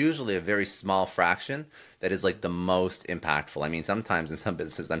 And there's usually a very small fraction that is like the most impactful. I mean, sometimes in some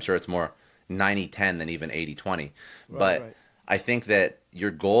businesses, I'm sure it's more 90-10 than even 80-20. But Right. I think that your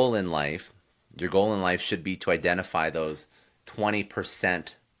goal in life should be to identify those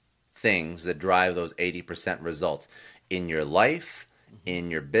 20% things that drive those 80% results in your life, in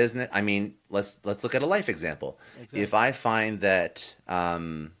your business. I mean, let's look at a life example. Exactly. If I find that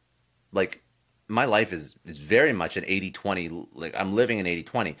like my life is very much an 80-20, like I'm living an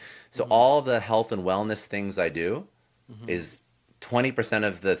 80-20. So all the health and wellness things I do is 20%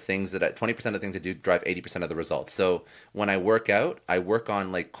 of the things 20% of the things I do drive 80% of the results. So when I work out, I work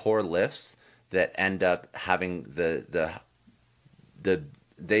on like core lifts that end up having the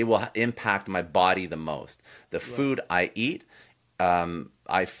they will impact my body the most. The Right. food I eat,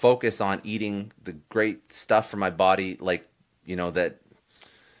 I focus on eating the great stuff for my body, like that.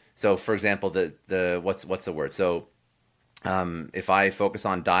 So, for example, the what's the word? So, if I focus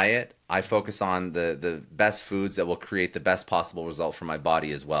on diet, I focus on the best foods that will create the best possible result for my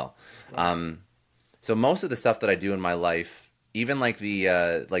body as well. Right. So most of the stuff that I do in my life, even like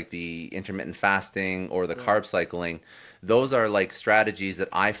the intermittent fasting or the Right. carb cycling, those are like strategies that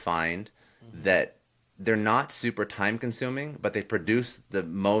I find that they're not super time consuming, but they produce the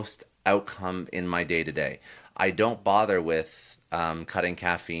most outcome in my day to day. I don't bother with cutting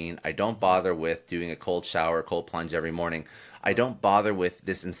caffeine. I don't bother with doing a cold shower, cold plunge every morning. I Right. don't bother with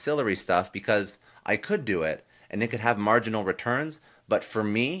this ancillary stuff because I could do it and it could have marginal returns. But for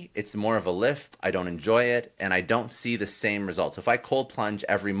me, it's more of a lift. I don't enjoy it and I don't see the same results. If I cold plunge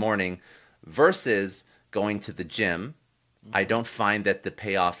every morning versus going to the gym, I don't find that the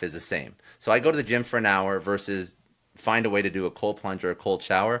payoff is the same. So I go to the gym for an hour versus find a way to do a cold plunge or a cold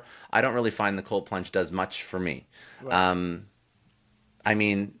shower. I don't really find the cold plunge does much for me. Right. Um, I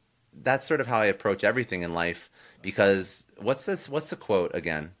mean, that's sort of how I approach everything in life because what's this? What's the quote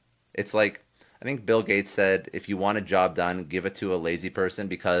again? It's like, I think Bill Gates said, if you want a job done, give it to a lazy person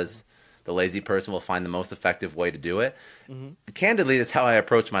because the lazy person will find the most effective way to do it. Mm-hmm. Candidly, that's how I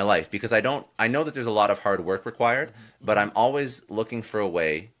approach my life because I know that there's a lot of hard work required, but Mm-hmm. I'm always looking for a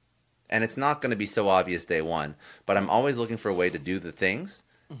way, and it's not going to be so obvious day one, but I'm always looking for a way to do the things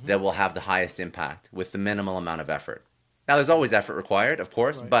Mm-hmm. that will have the highest impact with the minimal amount of effort. Now, there's always effort required, of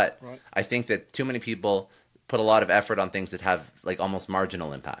course, Right. but Right. I think that too many people put a lot of effort on things that have like almost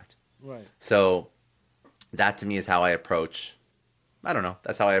marginal impact. Right. So that to me is how I approach. I don't know.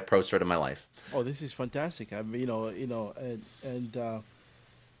 That's how I approach sort of my life. Oh, this is fantastic. I mean, and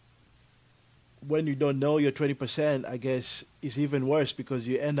when you don't know your 20%, I guess it's even worse because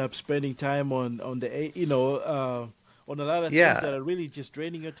you end up spending time on the on a lot of things Yeah, that are really just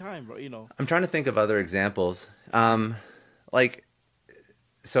draining your time. I'm trying to think of other examples. Like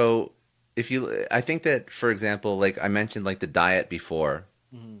so, I think that for example, like I mentioned, like the diet before.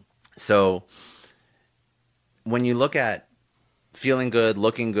 Hmm. So when you look at feeling good,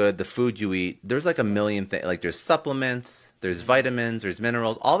 looking good, the food you eat, there's like a Right. million things. Like there's supplements, there's vitamins, there's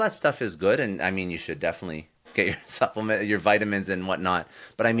minerals. All that stuff is good, and I mean you should definitely get your supplement, your vitamins and whatnot.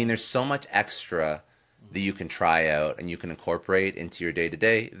 But I mean Right. there's so much extra that Hmm. you can try out and you can incorporate into your day to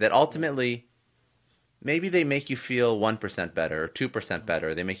day that Right. ultimately maybe they make you feel 1% better or 2% Hmm.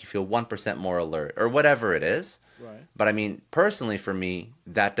 better. They make you feel 1% more alert or whatever it is. Right. But I mean, personally for me,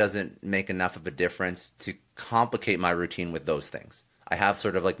 that doesn't make enough of a difference to complicate my routine with those things. I have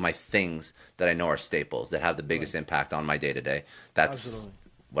sort of like my things that I know are staples that have the Right. biggest impact on my day to day. That's Absolutely.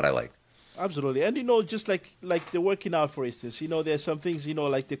 what I like. Absolutely. And just like the working out, for instance, there's some things,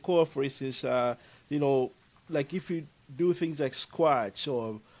 like the core, for instance, you know, like if you do things like squats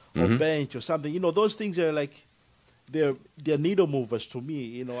or Hmm. bench or something, those things are like they're needle movers to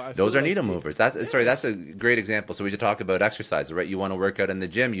me. I Those feel are like needle movers. That's yes, a great example. So we should talk about exercise, right? You want to work out in the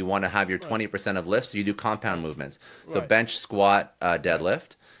gym. You want to have your right, 20% of lifts. So you do compound movements. So right, bench, squat, right,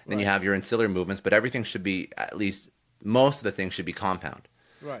 deadlift. Then you right, have your ancillary movements, but everything should be at least most of the things should be compound.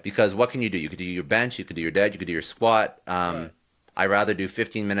 right, Because what can you do? You could do your bench, you could do your dead, you could do your squat. right, I rather do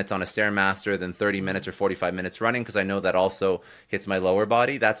 15 minutes on a Stairmaster than 30 minutes or 45 minutes running because I know that also hits my lower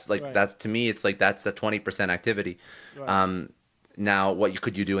body. That's like Right. that's to me, it's like that's a 20% activity. Right. Now,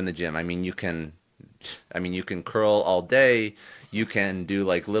 could you do in the gym? I mean, you can curl all day. You can do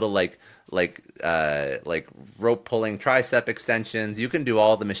like little like rope pulling, tricep extensions. You can do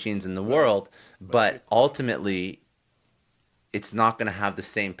all the machines in the world, but ultimately, it's not going to have the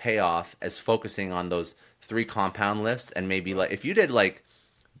same payoff as focusing on those 3 compound lifts and maybe like if you did like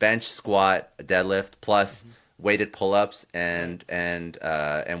bench, squat, deadlift plus weighted pull-ups and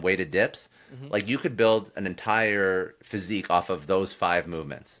weighted dips, like you could build an entire physique off of those 5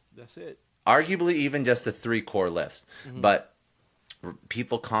 movements. That's it. Arguably even just the 3 core lifts. But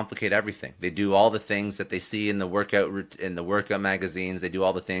people complicate everything. They do all the things that they see in the workout magazines. They do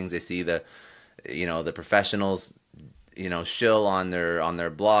all the things they see the professionals shill on their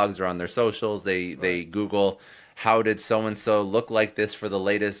blogs or on their socials. They Google how did so and so look like this for the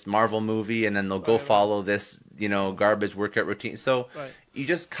latest Marvel movie, and then they'll go follow this garbage workout routine. So you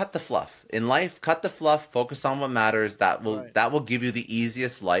just cut the fluff in life. Cut the fluff. Focus on what matters. That will give you the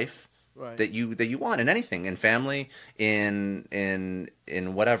easiest life that you want in anything, in family, in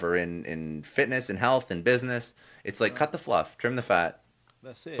whatever, in fitness, in health, in business. It's like cut the fluff, trim the fat.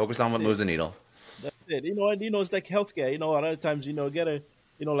 That's it. Focus on what moves the needle. That's it. And it's like healthcare. A lot of times, get a,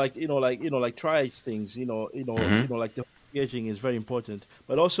 like try things. Like the aging is very important.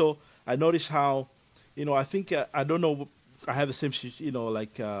 But also, I notice how, I think I don't know. I have the same,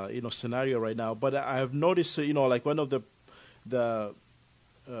 scenario right now. But I have noticed, like one of the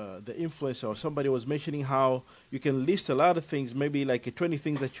influencer or somebody was mentioning how you can list a lot of things, maybe like 20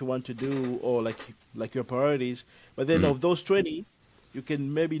 things that you want to do, or like your priorities. But then of those 20, you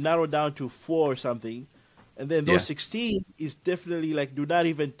can maybe narrow down to 4 or something, and then those 16 is definitely like do not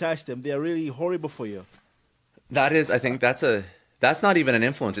even touch them. They are really horrible for you. That is, I think that's not even an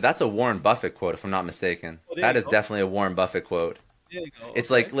influencer. That's a Warren Buffett quote, if I'm not mistaken. That is definitely a Warren Buffett quote. There you go. It's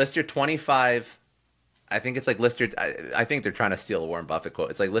like list your 25. I think it's like list your. I think they're trying to steal a Warren Buffett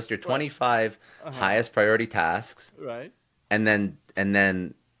quote. It's like list your 25 highest priority tasks, right, and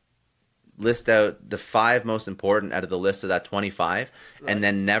then list out the 5 most important out of the list of that 25, and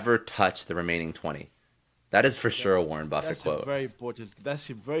then never touch the remaining 20. That is for sure a Warren Buffett quote. That's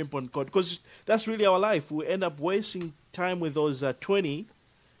a very important quote, because that's really our life. We end up wasting time with those 20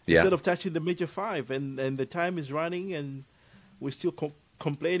 instead of touching the major 5, and the time is running, and we're still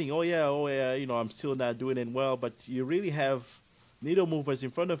complaining. Oh yeah, I'm still not doing it well. But you really have needle movers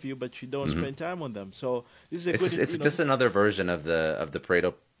in front of you, but you don't spend time on them. So this is it's just another version of the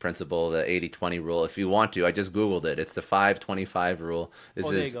Pareto principle, the 80-20 rule. If you want to, I just Googled it. It's the 5-25 rule. This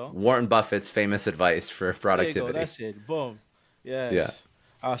is Warren Buffett's famous advice for productivity. There you go. That's it. Boom. Yes. Yeah.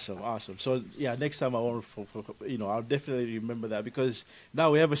 Awesome. So yeah, next time I want I'll definitely remember that, because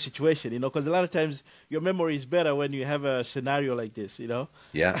now we have a situation, because a lot of times your memory is better when you have a scenario like this, Yeah.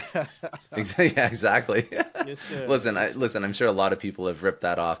 Yeah, exactly. Yes, sir. Listen, I'm sure a lot of people have ripped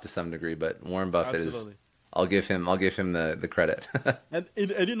that off to some degree, but Warren Buffett Absolutely. I'll give him the credit. and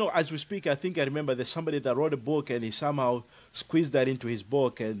as we speak, I think I remember there's somebody that wrote a book, and he somehow squeezed that into his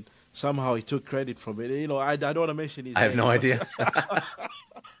book, and somehow he took credit from it. I don't want to mention his name. I have no idea.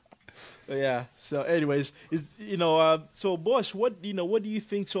 Yeah. So, anyways, so boss, what do you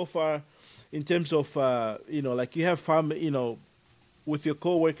think so far, in terms of like you have family, with your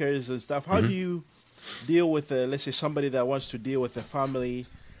coworkers and stuff? How do you deal with, let's say, somebody that wants to deal with a family?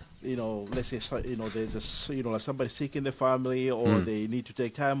 Let's say, there's like somebody sick in the family, or they need to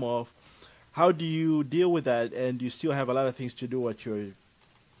take time off. How do you deal with that? And you still have a lot of things to do at your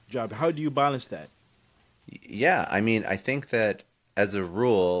job. How do you balance that? Yeah, I mean, I think that as a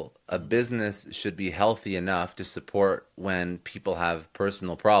rule, a business should be healthy enough to support when people have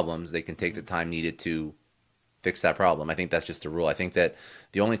personal problems. They can take the time needed to fix that problem. I think that's just a rule. I think that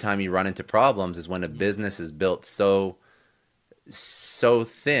the only time you run into problems is when a business is built so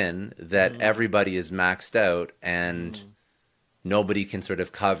thin that everybody is maxed out and nobody can sort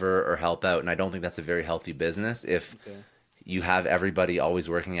of cover or help out. And I don't think that's a very healthy business if you have everybody always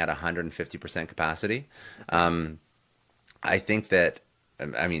working at 150% capacity. I think that,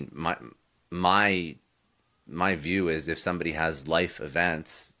 I mean, my view is if somebody has life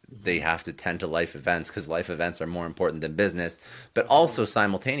events, they have to tend to life events, because life events are more important than business. But also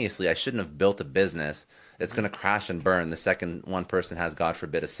simultaneously, I shouldn't have built a business that's going to crash and burn the second one person has, God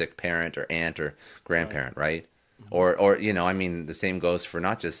forbid, a sick parent or aunt or grandparent, right? Or I mean, the same goes for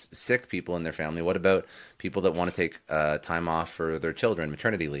not just sick people in their family. What about people that want to take time off for their children,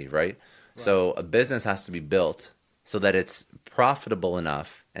 maternity leave, right? So a business has to be built so that it's profitable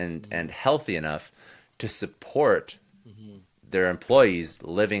enough and healthy enough to support their employees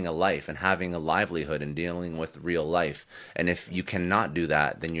living a life and having a livelihood and dealing with real life. And if you cannot do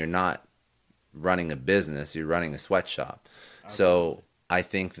that, then you're not running a business, you're running a sweatshop. So I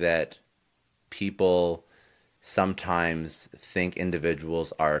think that people sometimes think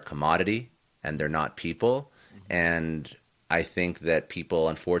individuals are a commodity and they're not people. And I think that people,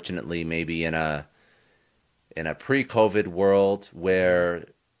 unfortunately, maybe in a pre-COVID world where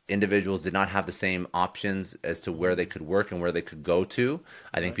individuals did not have the same options as to where they could work and where they could go to,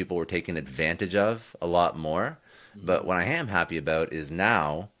 I think people were taken advantage of a lot more. But what I am happy about is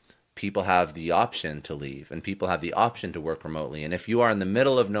now people have the option to leave and people have the option to work remotely. And if you are in the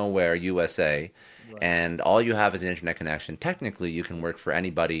middle of nowhere, USA, and all you have is an internet connection, technically you can work for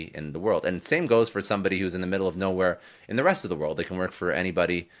anybody in the world. And same goes for somebody who's in the middle of nowhere in the rest of the world. They can work for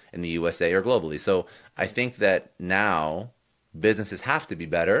anybody in the USA or globally. So I think that now businesses have to be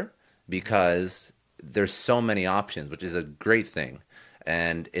better because there's so many options, which is a great thing.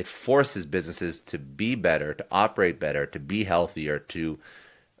 And it forces businesses to be better, to operate better, to be healthier, to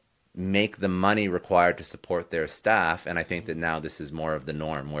make the money required to support their staff. And I think that now this is more of the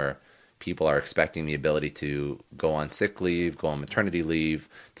norm where people are expecting the ability to go on sick leave, go on maternity leave,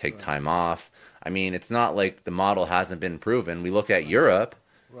 take time off. I mean, it's not like the model hasn't been proven. We look at Europe.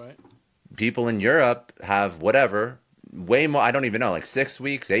 Right. People in Europe have whatever, way more, I don't even know, like 6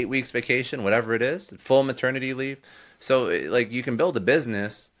 weeks, 8 weeks vacation, whatever it is, full maternity leave. So like you can build a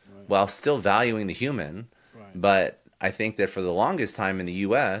business while still valuing the human. But I think that for the longest time in the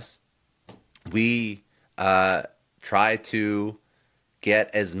US, we try to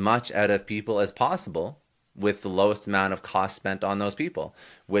get as much out of people as possible with the lowest amount of cost spent on those people,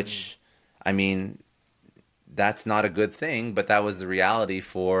 which, I mean, that's not a good thing, but that was the reality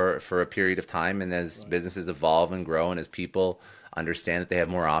for a period of time. And as businesses evolve and grow and as people understand that they have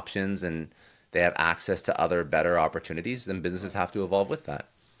more options and they have access to other better opportunities, then businesses have to evolve with that.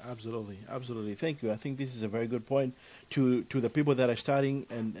 Absolutely, absolutely. Thank you. I think this is a very good point to the people that are starting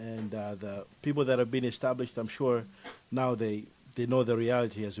and the people that have been established. I'm sure now they know the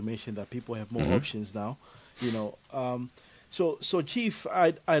reality, as you mentioned, that people have more options now. You know, so Chief,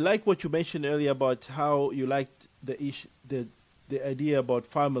 I like what you mentioned earlier about how you liked the idea about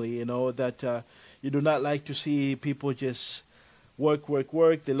family. You know that you do not like to see people just work.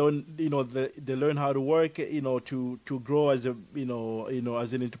 They learn, they learn how to work, to grow as a,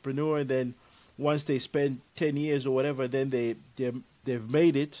 as an entrepreneur. And then once they spend 10 years or whatever, then they've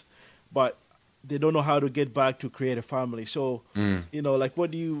made it, but they don't know how to get back to create a family. So, like, what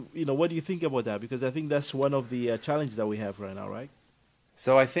do you think about that? Because I think that's one of the challenges that we have right now, right?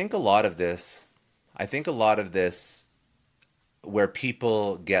 So I think a lot of this, where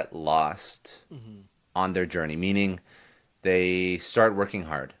people get lost on their journey, meaning they start working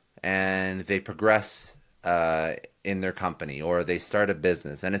hard and they progress in their company, or they start a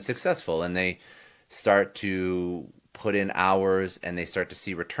business and it's successful and they start to put in hours and they start to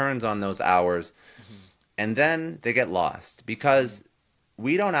see returns on those hours. And then they get lost because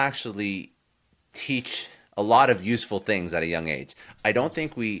we don't actually teach a lot of useful things at a young age. I don't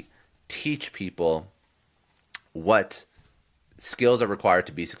think we teach people what skills are required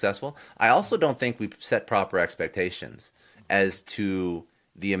to be successful. I also don't think we set proper expectations as to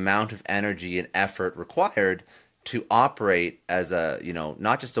the amount of energy and effort required to operate as a,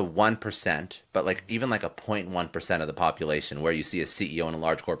 not just a 1%, but like even like a 0.1% of the population, where you see a CEO in a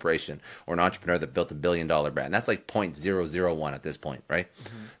large corporation or an entrepreneur that built $1 billion brand. That's like 0.001 at this point, right?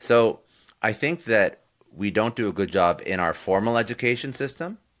 So I think that we don't do a good job in our formal education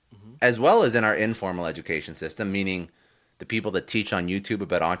system, as well as in our informal education system, meaning the people that teach on YouTube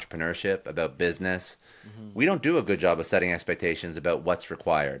about entrepreneurship, about business. We don't do a good job of setting expectations about what's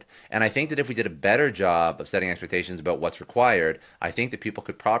required. And I think that if we did a better job of setting expectations about what's required, I think that people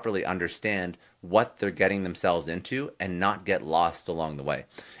could properly understand what they're getting themselves into and not get lost along the way.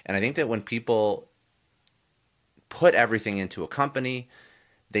 And I think that when people put everything into a company,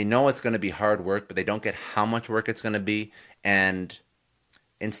 they know it's going to be hard work, but they don't get how much work it's going to be. And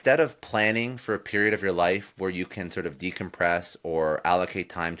instead of planning for a period of your life where you can sort of decompress or allocate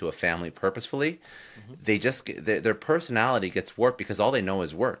time to a family purposefully, they just their personality gets warped because all they know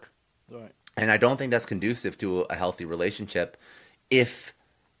is work. Right. And I don't think that's conducive to a healthy relationship if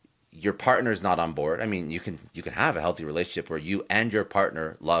your partner is not on board. I mean, you can have a healthy relationship where you and your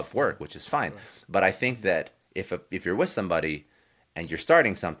partner love work, which is fine. Right. But I think that if you're with somebody and you're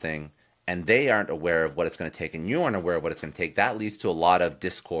starting something and they aren't aware of what it's going to take and you aren't aware of what it's going to take, that leads to a lot of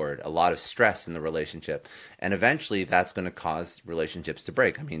discord, a lot of stress in the relationship. And eventually that's going to cause relationships to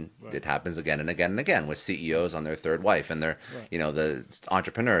break. I mean, It happens again and again and again with CEOs on their third wife and their, the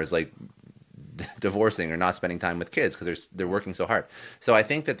entrepreneurs. Like, divorcing or not spending time with kids because they're working so hard. So I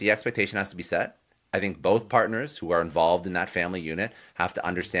think that the expectation has to be set. I think both partners who are involved in that family unit have to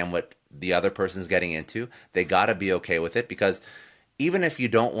understand what the other person's getting into. They got to be okay with it, because even if you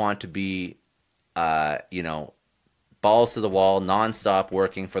don't want to be, balls to the wall, nonstop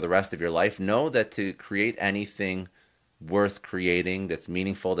working for the rest of your life, know that to create anything worth creating that's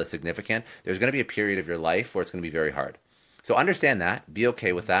meaningful, that's significant, there's going to be a period of your life where it's going to be very hard. So understand that, be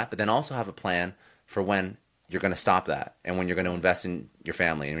okay with that, but then also have a plan for when you're going to stop that and when you're going to invest in your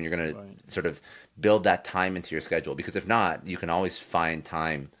family and when you're going to sort of build that time into your schedule. Because if not, you can always find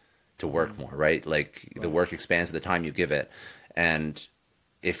time to work more, right? Like the work expands the time you give it. And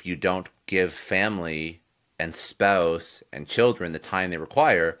if you don't give family and spouse and children the time they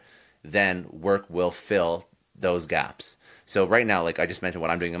require, then work will fill those gaps. So right now, like I just mentioned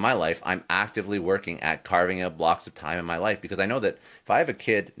what I'm doing in my life, I'm actively working at carving out blocks of time in my life, because I know that if I have a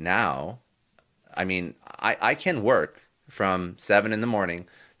kid now, I mean, I can work from 7 in the morning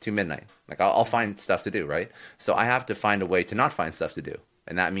to midnight. Like I'll find stuff to do, right? So I have to find a way to not find stuff to do.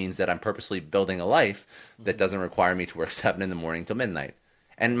 And that means that I'm purposely building a life that doesn't require me to work 7 in the morning till midnight.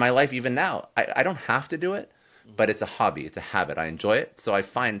 And my life even now, I don't have to do it, but it's a hobby, it's a habit. I enjoy it, so I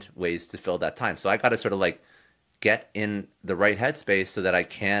find ways to fill that time. So I got to sort of like get in the right headspace so that I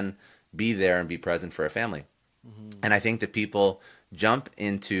can be there and be present for a family. And I think that people jump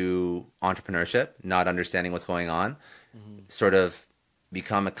into entrepreneurship, not understanding what's going on, sort of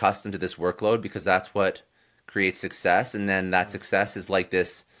become accustomed to this workload because that's what creates success. And then that success is like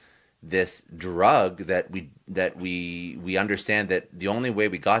this drug that we understand that the only way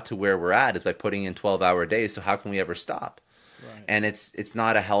we got to where we're at is by putting in 12-hour days. So how can we ever stop? Right. And it's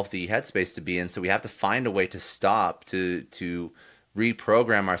not a healthy headspace to be in. So we have to find a way to stop, to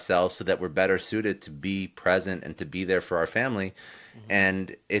reprogram ourselves so that we're better suited to be present and to be there for our family.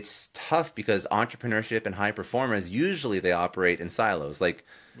 And it's tough because entrepreneurship and high performers, usually they operate in silos. Like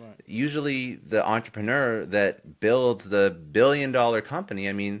usually the entrepreneur that builds the billion-dollar company,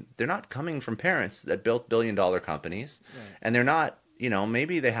 I mean, they're not coming from parents that built billion-dollar companies. And they're not,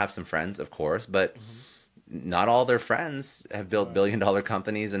 maybe they have some friends, of course, but not all their friends have built billion-dollar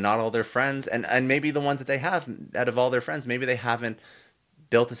companies, and not all their friends, and maybe the ones that they have out of all their friends, maybe they haven't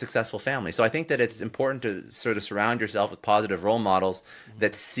built a successful family. So I think that it's important to sort of surround yourself with positive role models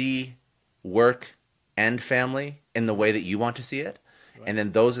that see work and family in the way that you want to see it. And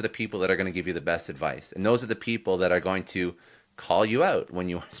then those are the people that are going to give you the best advice. And those are the people that are going to call you out when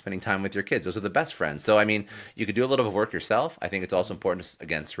you are spending time with your kids. Those are the best friends. So, I mean, you could do a little bit of work yourself. I think it's also important to,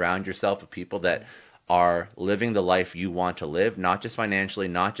 again, surround yourself with people that are living the life you want to live, not just financially,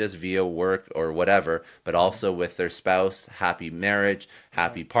 not just via work or whatever, but also with their spouse, happy marriage,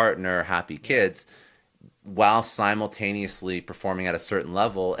 happy partner, happy kids, while simultaneously performing at a certain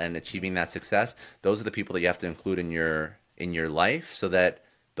level and achieving that success. Those are the people that you have to include in your life, so that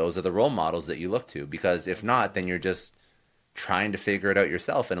those are the role models that you look to. Because if not, then you're just trying to figure it out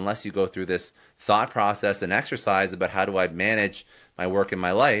yourself. And unless you go through this thought process and exercise about how do I manage my work and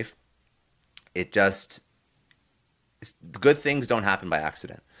my life, good things don't happen by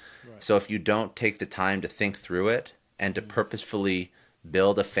accident. So if you don't take the time to think through it and to purposefully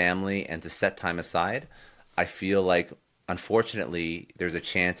build a family and to set time aside, I feel like, unfortunately, there's a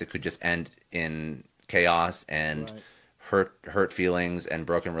chance it could just end in chaos and hurt feelings and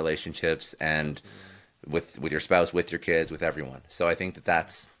broken relationships, and with your spouse, with your kids, with everyone. So I think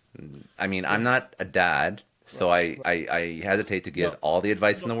that's, I mean, I'm not a dad, so I hesitate to give all the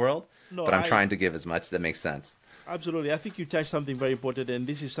advice in the world, but I'm trying to give as much that makes sense. Absolutely, I think you touched something very important, and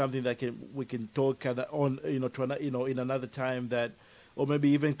this is something that we can talk on, in another time, that, or maybe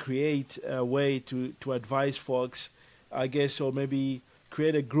even create a way to advise folks, I guess, or maybe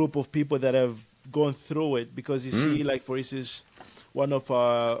create a group of people that have gone through it. Because you see, like, for instance, one of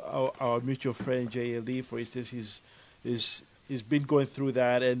our mutual friend, JLD, for instance, he's been going through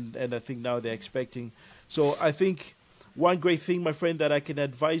that, and I think now they're expecting. So I think one great thing, my friend, that I can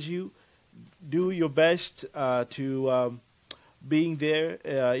advise you: do your best to being there.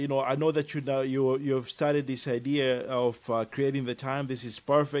 I know that you've started this idea of creating the time. This is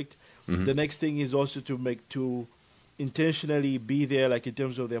perfect. The next thing is also to intentionally be there, like in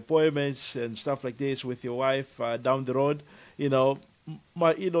terms of the appointments and stuff like this with your wife down the road.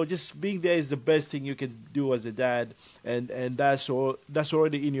 Just being there is the best thing you can do as a dad, and that's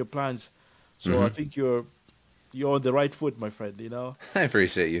already in your plans. So I think you're on the right foot, my friend. I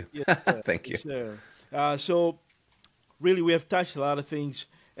appreciate you. Yeah, Thank you. Sure. So really, we have touched a lot of things,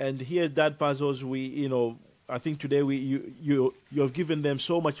 and here at Dad Puzzles, I think today you have given them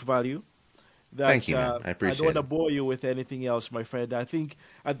so much value, that Thank you, man. I I don't appreciate want to it. bore you with anything else, my friend. I think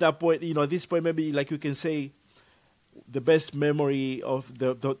at that point, at this point, maybe like you can say the best memory of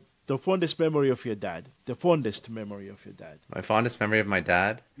the fondest memory of your dad, the fondest memory of your dad. My fondest memory of my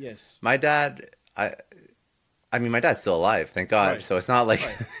dad. Yes. My dad, I mean, my dad's still alive, thank God. Right. So it's not like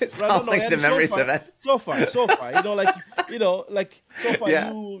Right. it's Right, not no, like and the memories so far, of it. so far, so far. Like so far,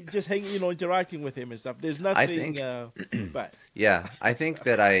 Yeah. you just interacting with him and stuff. There's I nothing think, bad. yeah, I think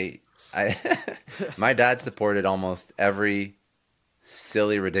that my dad supported almost every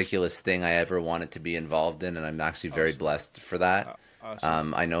silly, ridiculous thing I ever wanted to be involved in, and I'm actually very Awesome. blessed for that.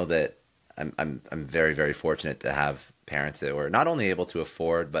 Awesome. I know that I'm very, very fortunate to have parents that were not only able to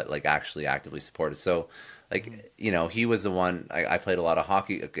afford, but like actually actively supported. So, like, he was the one. I played a lot of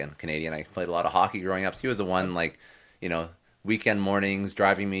hockey. Again, Canadian. I played a lot of hockey growing up. So he was the one, like, weekend mornings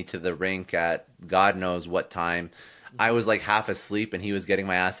driving me to the rink at God knows what time. I was like half asleep, and he was getting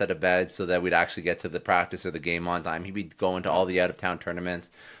my ass out of bed so that we'd actually get to the practice or the game on time. He'd be going to all the out of town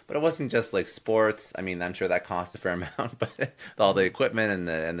tournaments, but it wasn't just like sports. I mean, I'm sure that cost a fair amount, but all the equipment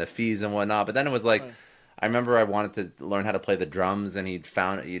and the fees and whatnot. But then it was like, Right. I remember I wanted to learn how to play the drums, and he'd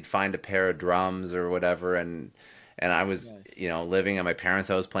find a pair of drums or whatever, and I was Nice. living at my parents'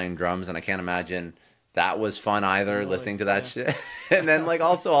 house playing drums, and I can't imagine that was fun either, No, listening to that yeah. shit. And then like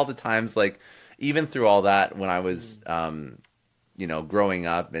also all the times, like even through all that when I was growing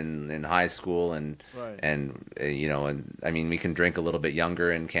up in high school and Right. and I mean we can drink a little bit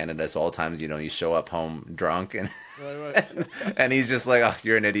younger in Canada, so all the times you show up home drunk and Right. and he's just like, oh,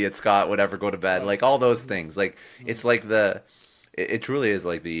 you're an idiot, Scott, whatever, go to bed. Like all those things. Like it's like it truly is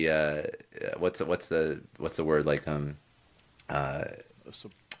like the what's the word, like So,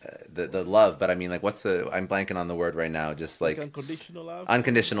 the love, but I mean like I'm blanking on the word right now, just like unconditional love.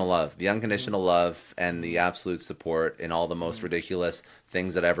 unconditional love, the unconditional love and the absolute support in all the most ridiculous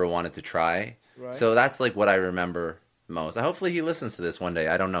things that I ever wanted to try. Right. So that's like what I remember most. Hopefully he listens to this one day.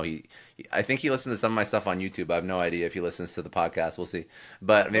 I don't know. I think he listens to some of my stuff on YouTube. I have no idea if he listens to the podcast. We'll see.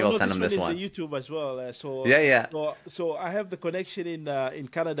 But maybe I'll send him this one. Is YouTube as well. So Yeah. So I have the connection in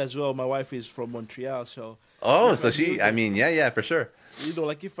Canada as well. My wife is from Montreal, so Oh, if so I knew I mean, yeah, for sure.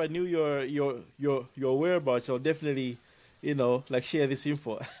 like if I knew your whereabouts, I'll definitely like share this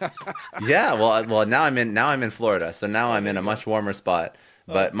info. Yeah, well, now I'm in Florida, so now I'm in a much warmer spot.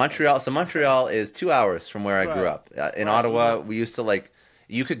 But Montreal is 2 hours from where I grew Right. up. In Right. Ottawa, we used to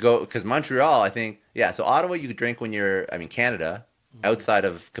you could go, because Montreal, I think, yeah, so Ottawa you could drink when Canada, outside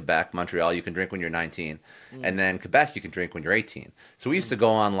of Quebec, Montreal, you can drink when you're 19. And then Quebec, you can drink when you're 18. So we used to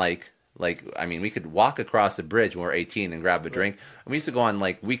go on we could walk across the bridge when we're 18 and grab a drink. And we used to go on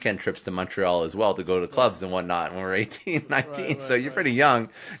weekend trips to Montreal as well to go to clubs and whatnot when we're 18, 19. Right, So you're pretty young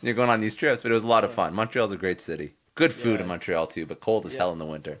and you're going on these trips, but it was a lot of fun. Montreal's a great city. Good food in Montreal too, but cold as hell in the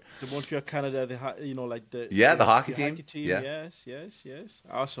winter. The Montreal, Canada, the hockey team. Yeah. Yes.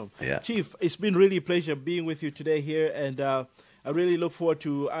 Awesome. Yeah. Chief, it's been really a pleasure being with you today here, and I really look forward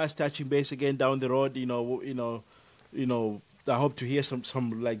to us touching base again down the road. I hope to hear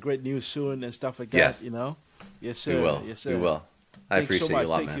some great news soon and stuff like that. Yes. Yes, sir. We will. Yes, sir. We will. I appreciate you a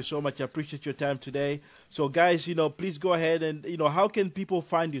lot, man. Thank you so much. I appreciate your time today. So, guys, please go ahead and how can people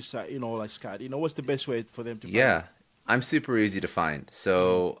find you, Scott? What's the best way for them to find you? Yeah, I'm super easy to find.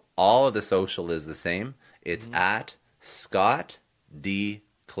 So all of the social is the same. It's at Scott D.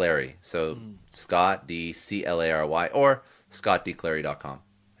 Clary. So Scott D. Clary or scottdclary.com,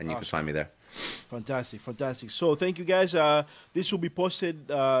 and you can find me there. Fantastic. So thank you guys. This will be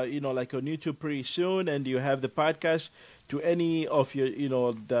posted, on YouTube pretty soon, and you have the podcast to any of your,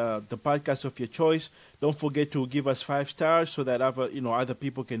 the podcast of your choice. Don't forget to give us 5 stars so that other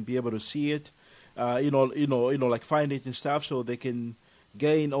people can be able to see it, find it and stuff, so they can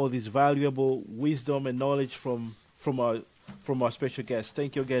gain all this valuable wisdom and knowledge from our special guest.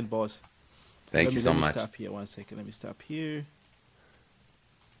 Thank you again, boss. Thank you so much. Let me stop here 1 second. Let me stop here.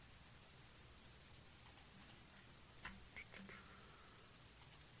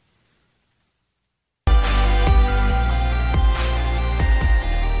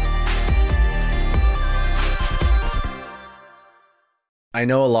 I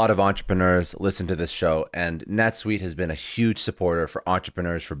know a lot of entrepreneurs listen to this show, and NetSuite has been a huge supporter for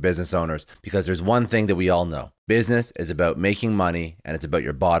entrepreneurs, for business owners, because there's one thing that we all know. Business is about making money, and it's about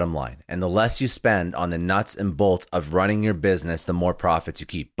your bottom line. And the less you spend on the nuts and bolts of running your business, the more profits you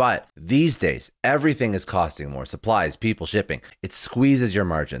keep. But these days, everything is costing more. Supplies, people, shipping. It squeezes your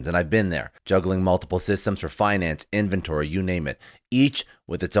margins, and I've been there, juggling multiple systems for finance, inventory, you name it, each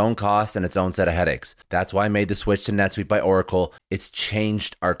with its own costs and its own set of headaches. That's why I made the switch to NetSuite by Oracle. It's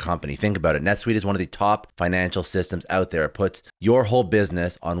changed our company. Think about it. NetSuite is one of the top financial systems out there. It puts your whole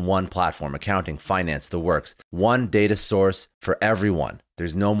business on one platform, accounting, finance, the works. One data source for everyone.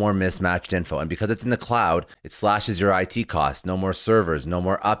 There's no more mismatched info. And because it's in the cloud, it slashes your IT costs. No more servers, no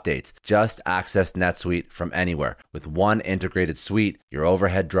more updates. Just access NetSuite from anywhere. With one integrated suite, your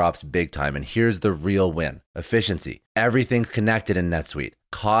overhead drops big time. And here's the real win. Efficiency. Everything's connected in NetSuite.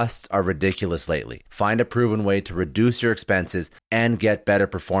 Costs are ridiculous lately. Find a proven way to reduce your expenses and get better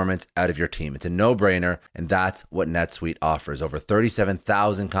performance out of your team. It's a no-brainer, and that's what NetSuite offers. Over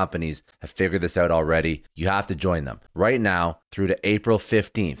 37,000 companies have figured this out already. You have to join them. Right now, through to April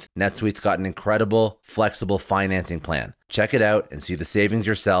 15th, NetSuite's got an incredible, flexible financing plan. Check it out and see the savings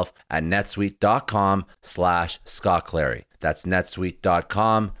yourself at netsuite.com/Scott Clary. That's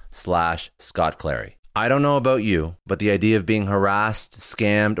netsuite.com/Scott Clary. I don't know about you, but the idea of being harassed,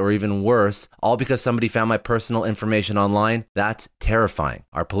 scammed, or even worse, all because somebody found my personal information online, that's terrifying.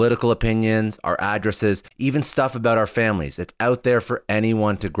 Our political opinions, our addresses, even stuff about our families, it's out there for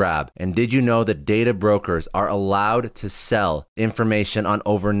anyone to grab. And did you know that data brokers are allowed to sell information on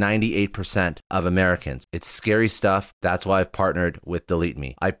over 98% of Americans? It's scary stuff. That's why I've partnered with Delete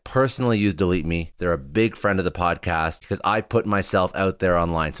Me. I personally use Delete Me. They're a big friend of the podcast because I put myself out there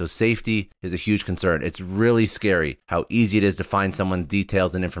online. So safety is a huge concern. It's really scary how easy it is to find someone's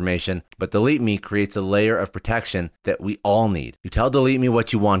details and information, but Delete Me creates a layer of protection that we all need. You tell Delete Me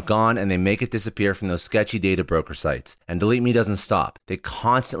what you want gone, and they make it disappear from those sketchy data broker sites. And Delete Me doesn't stop. They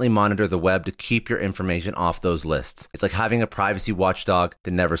constantly monitor the web to keep your information off those lists. It's like having a privacy watchdog that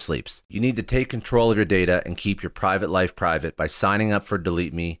never sleeps. You need to take control of your data and keep your private life private by signing up for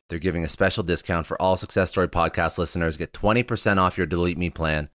Delete Me. They're giving a special discount for all Success Story podcast listeners. Get 20% off your Delete Me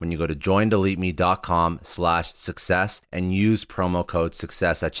plan when you go to joindeleteme.com/success and use promo code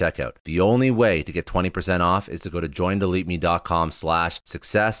success at checkout. The only way to get 20% off is to go to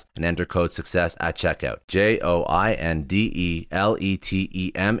joindeleteme.com/success and enter code success at checkout.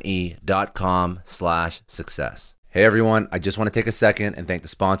 joindeleteme.com/success. Hey everyone, I just want to take a second and thank the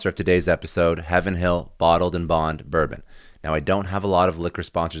sponsor of today's episode, Heaven Hill Bottled and Bond Bourbon. Now, I don't have a lot of liquor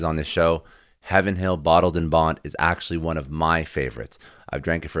sponsors on this show. Heaven Hill Bottled and Bond is actually one of my favorites. I've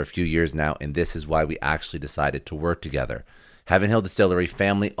drank it for a few years now, and this is why we actually decided to work together. Heaven Hill Distillery,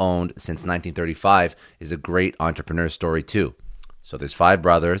 family owned since 1935, is a great entrepreneur story too. So there's 5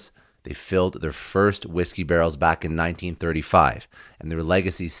 brothers. They filled their first whiskey barrels back in 1935, and their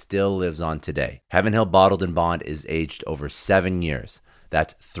legacy still lives on today. Heaven Hill Bottled and Bond is aged over 7 years.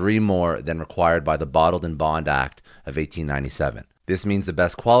 That's 3 more than required by the Bottled and Bond Act of 1897. This means the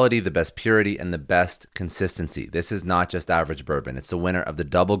best quality, the best purity, and the best consistency. This is not just average bourbon. It's the winner of the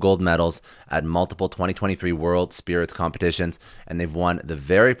double gold medals at multiple 2023 World Spirits competitions, and they've won the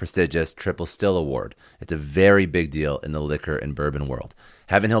very prestigious Triple Still Award. It's a very big deal in the liquor and bourbon world.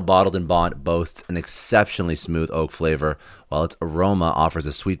 Heaven Hill Bottled and Bond boasts an exceptionally smooth oak flavor, while its aroma offers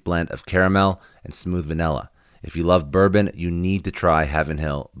a sweet blend of caramel and smooth vanilla. If you love bourbon, you need to try Heaven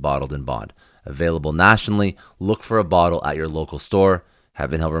Hill Bottled and Bond. Available nationally, look for a bottle at your local store.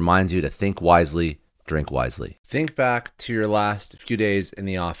 Heaven Hill reminds you to think wisely, drink wisely. Think back to your last few days in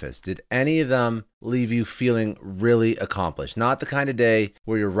the office. Did any of them leave you feeling really accomplished? Not the kind of day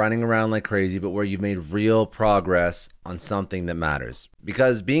where you're running around like crazy, but where you've made real progress on something that matters.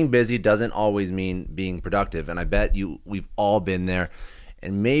 Because being busy doesn't always mean being productive, and I bet we've all been there.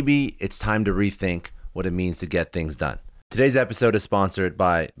 And maybe it's time to rethink what it means to get things done. Today's episode is sponsored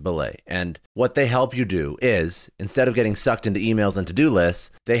by Belay, and what they help you do is, instead of getting sucked into emails and to-do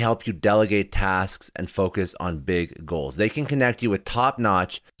lists, they help you delegate tasks and focus on big goals. They can connect you with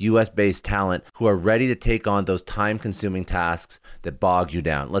top-notch US-based talent who are ready to take on those time-consuming tasks that bog you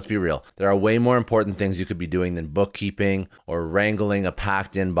down. Let's be real. There are way more important things you could be doing than bookkeeping or wrangling a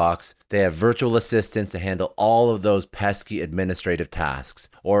packed inbox. They have virtual assistants to handle all of those pesky administrative tasks,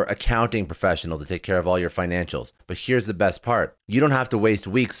 or accounting professionals to take care of all your financials. But here's the best part. You don't have to waste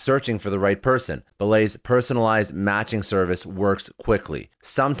weeks searching for the right person. Belay's personalized matching service works quickly,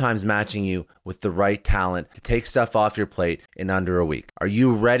 sometimes matching you with the right talent to take stuff off your plate in under a week. Are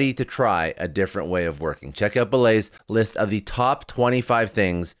you ready to try a different way of working? Check out Belay's list of the top 25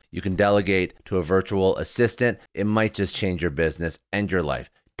 things you can delegate to a virtual assistant. It might just change your business and your life.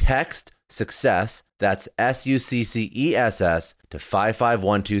 Text SUCCESS, that's SUCCESS, to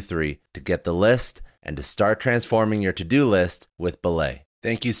 55123 to get the list and to start transforming your to-do list with Belay.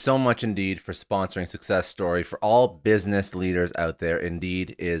 Thank you so much, Indeed, for sponsoring Success Story. For all business leaders out there,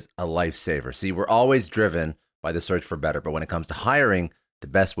 Indeed is a lifesaver. See, we're always driven by the search for better, but when it comes to hiring, the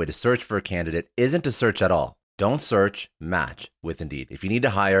best way to search for a candidate isn't to search at all. Don't search, match with Indeed. If you need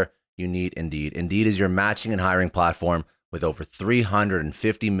to hire, you need Indeed. Indeed is your matching and hiring platform with over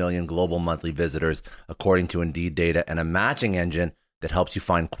 350 million global monthly visitors, according to Indeed data, and a matching engine that helps you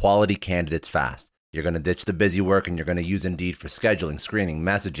find quality candidates fast. You're going to ditch the busy work and you're going to use Indeed for scheduling, screening,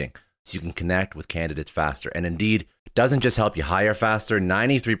 messaging, so you can connect with candidates faster. And Indeed doesn't just help you hire faster.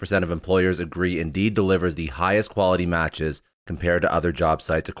 93% of employers agree Indeed delivers the highest quality matches compared to other job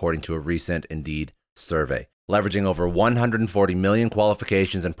sites, according to a recent Indeed survey. Leveraging over 140 million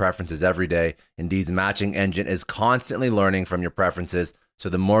qualifications and preferences every day, Indeed's matching engine is constantly learning from your preferences. So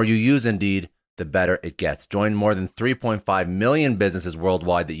the more you use Indeed, the better it gets. Join more than 3.5 million businesses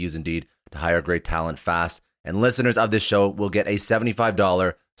worldwide that use Indeed to hire great talent fast. And listeners of this show will get a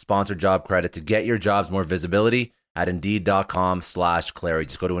 $75 sponsored job credit to get your jobs more visibility at Indeed.com/Clary.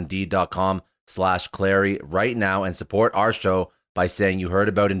 Just go to Indeed.com/Clary right now and support our show by saying you heard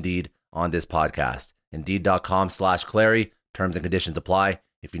about Indeed on this podcast. Indeed.com/Clary. Terms and conditions apply.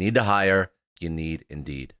 If you need to hire, you need Indeed.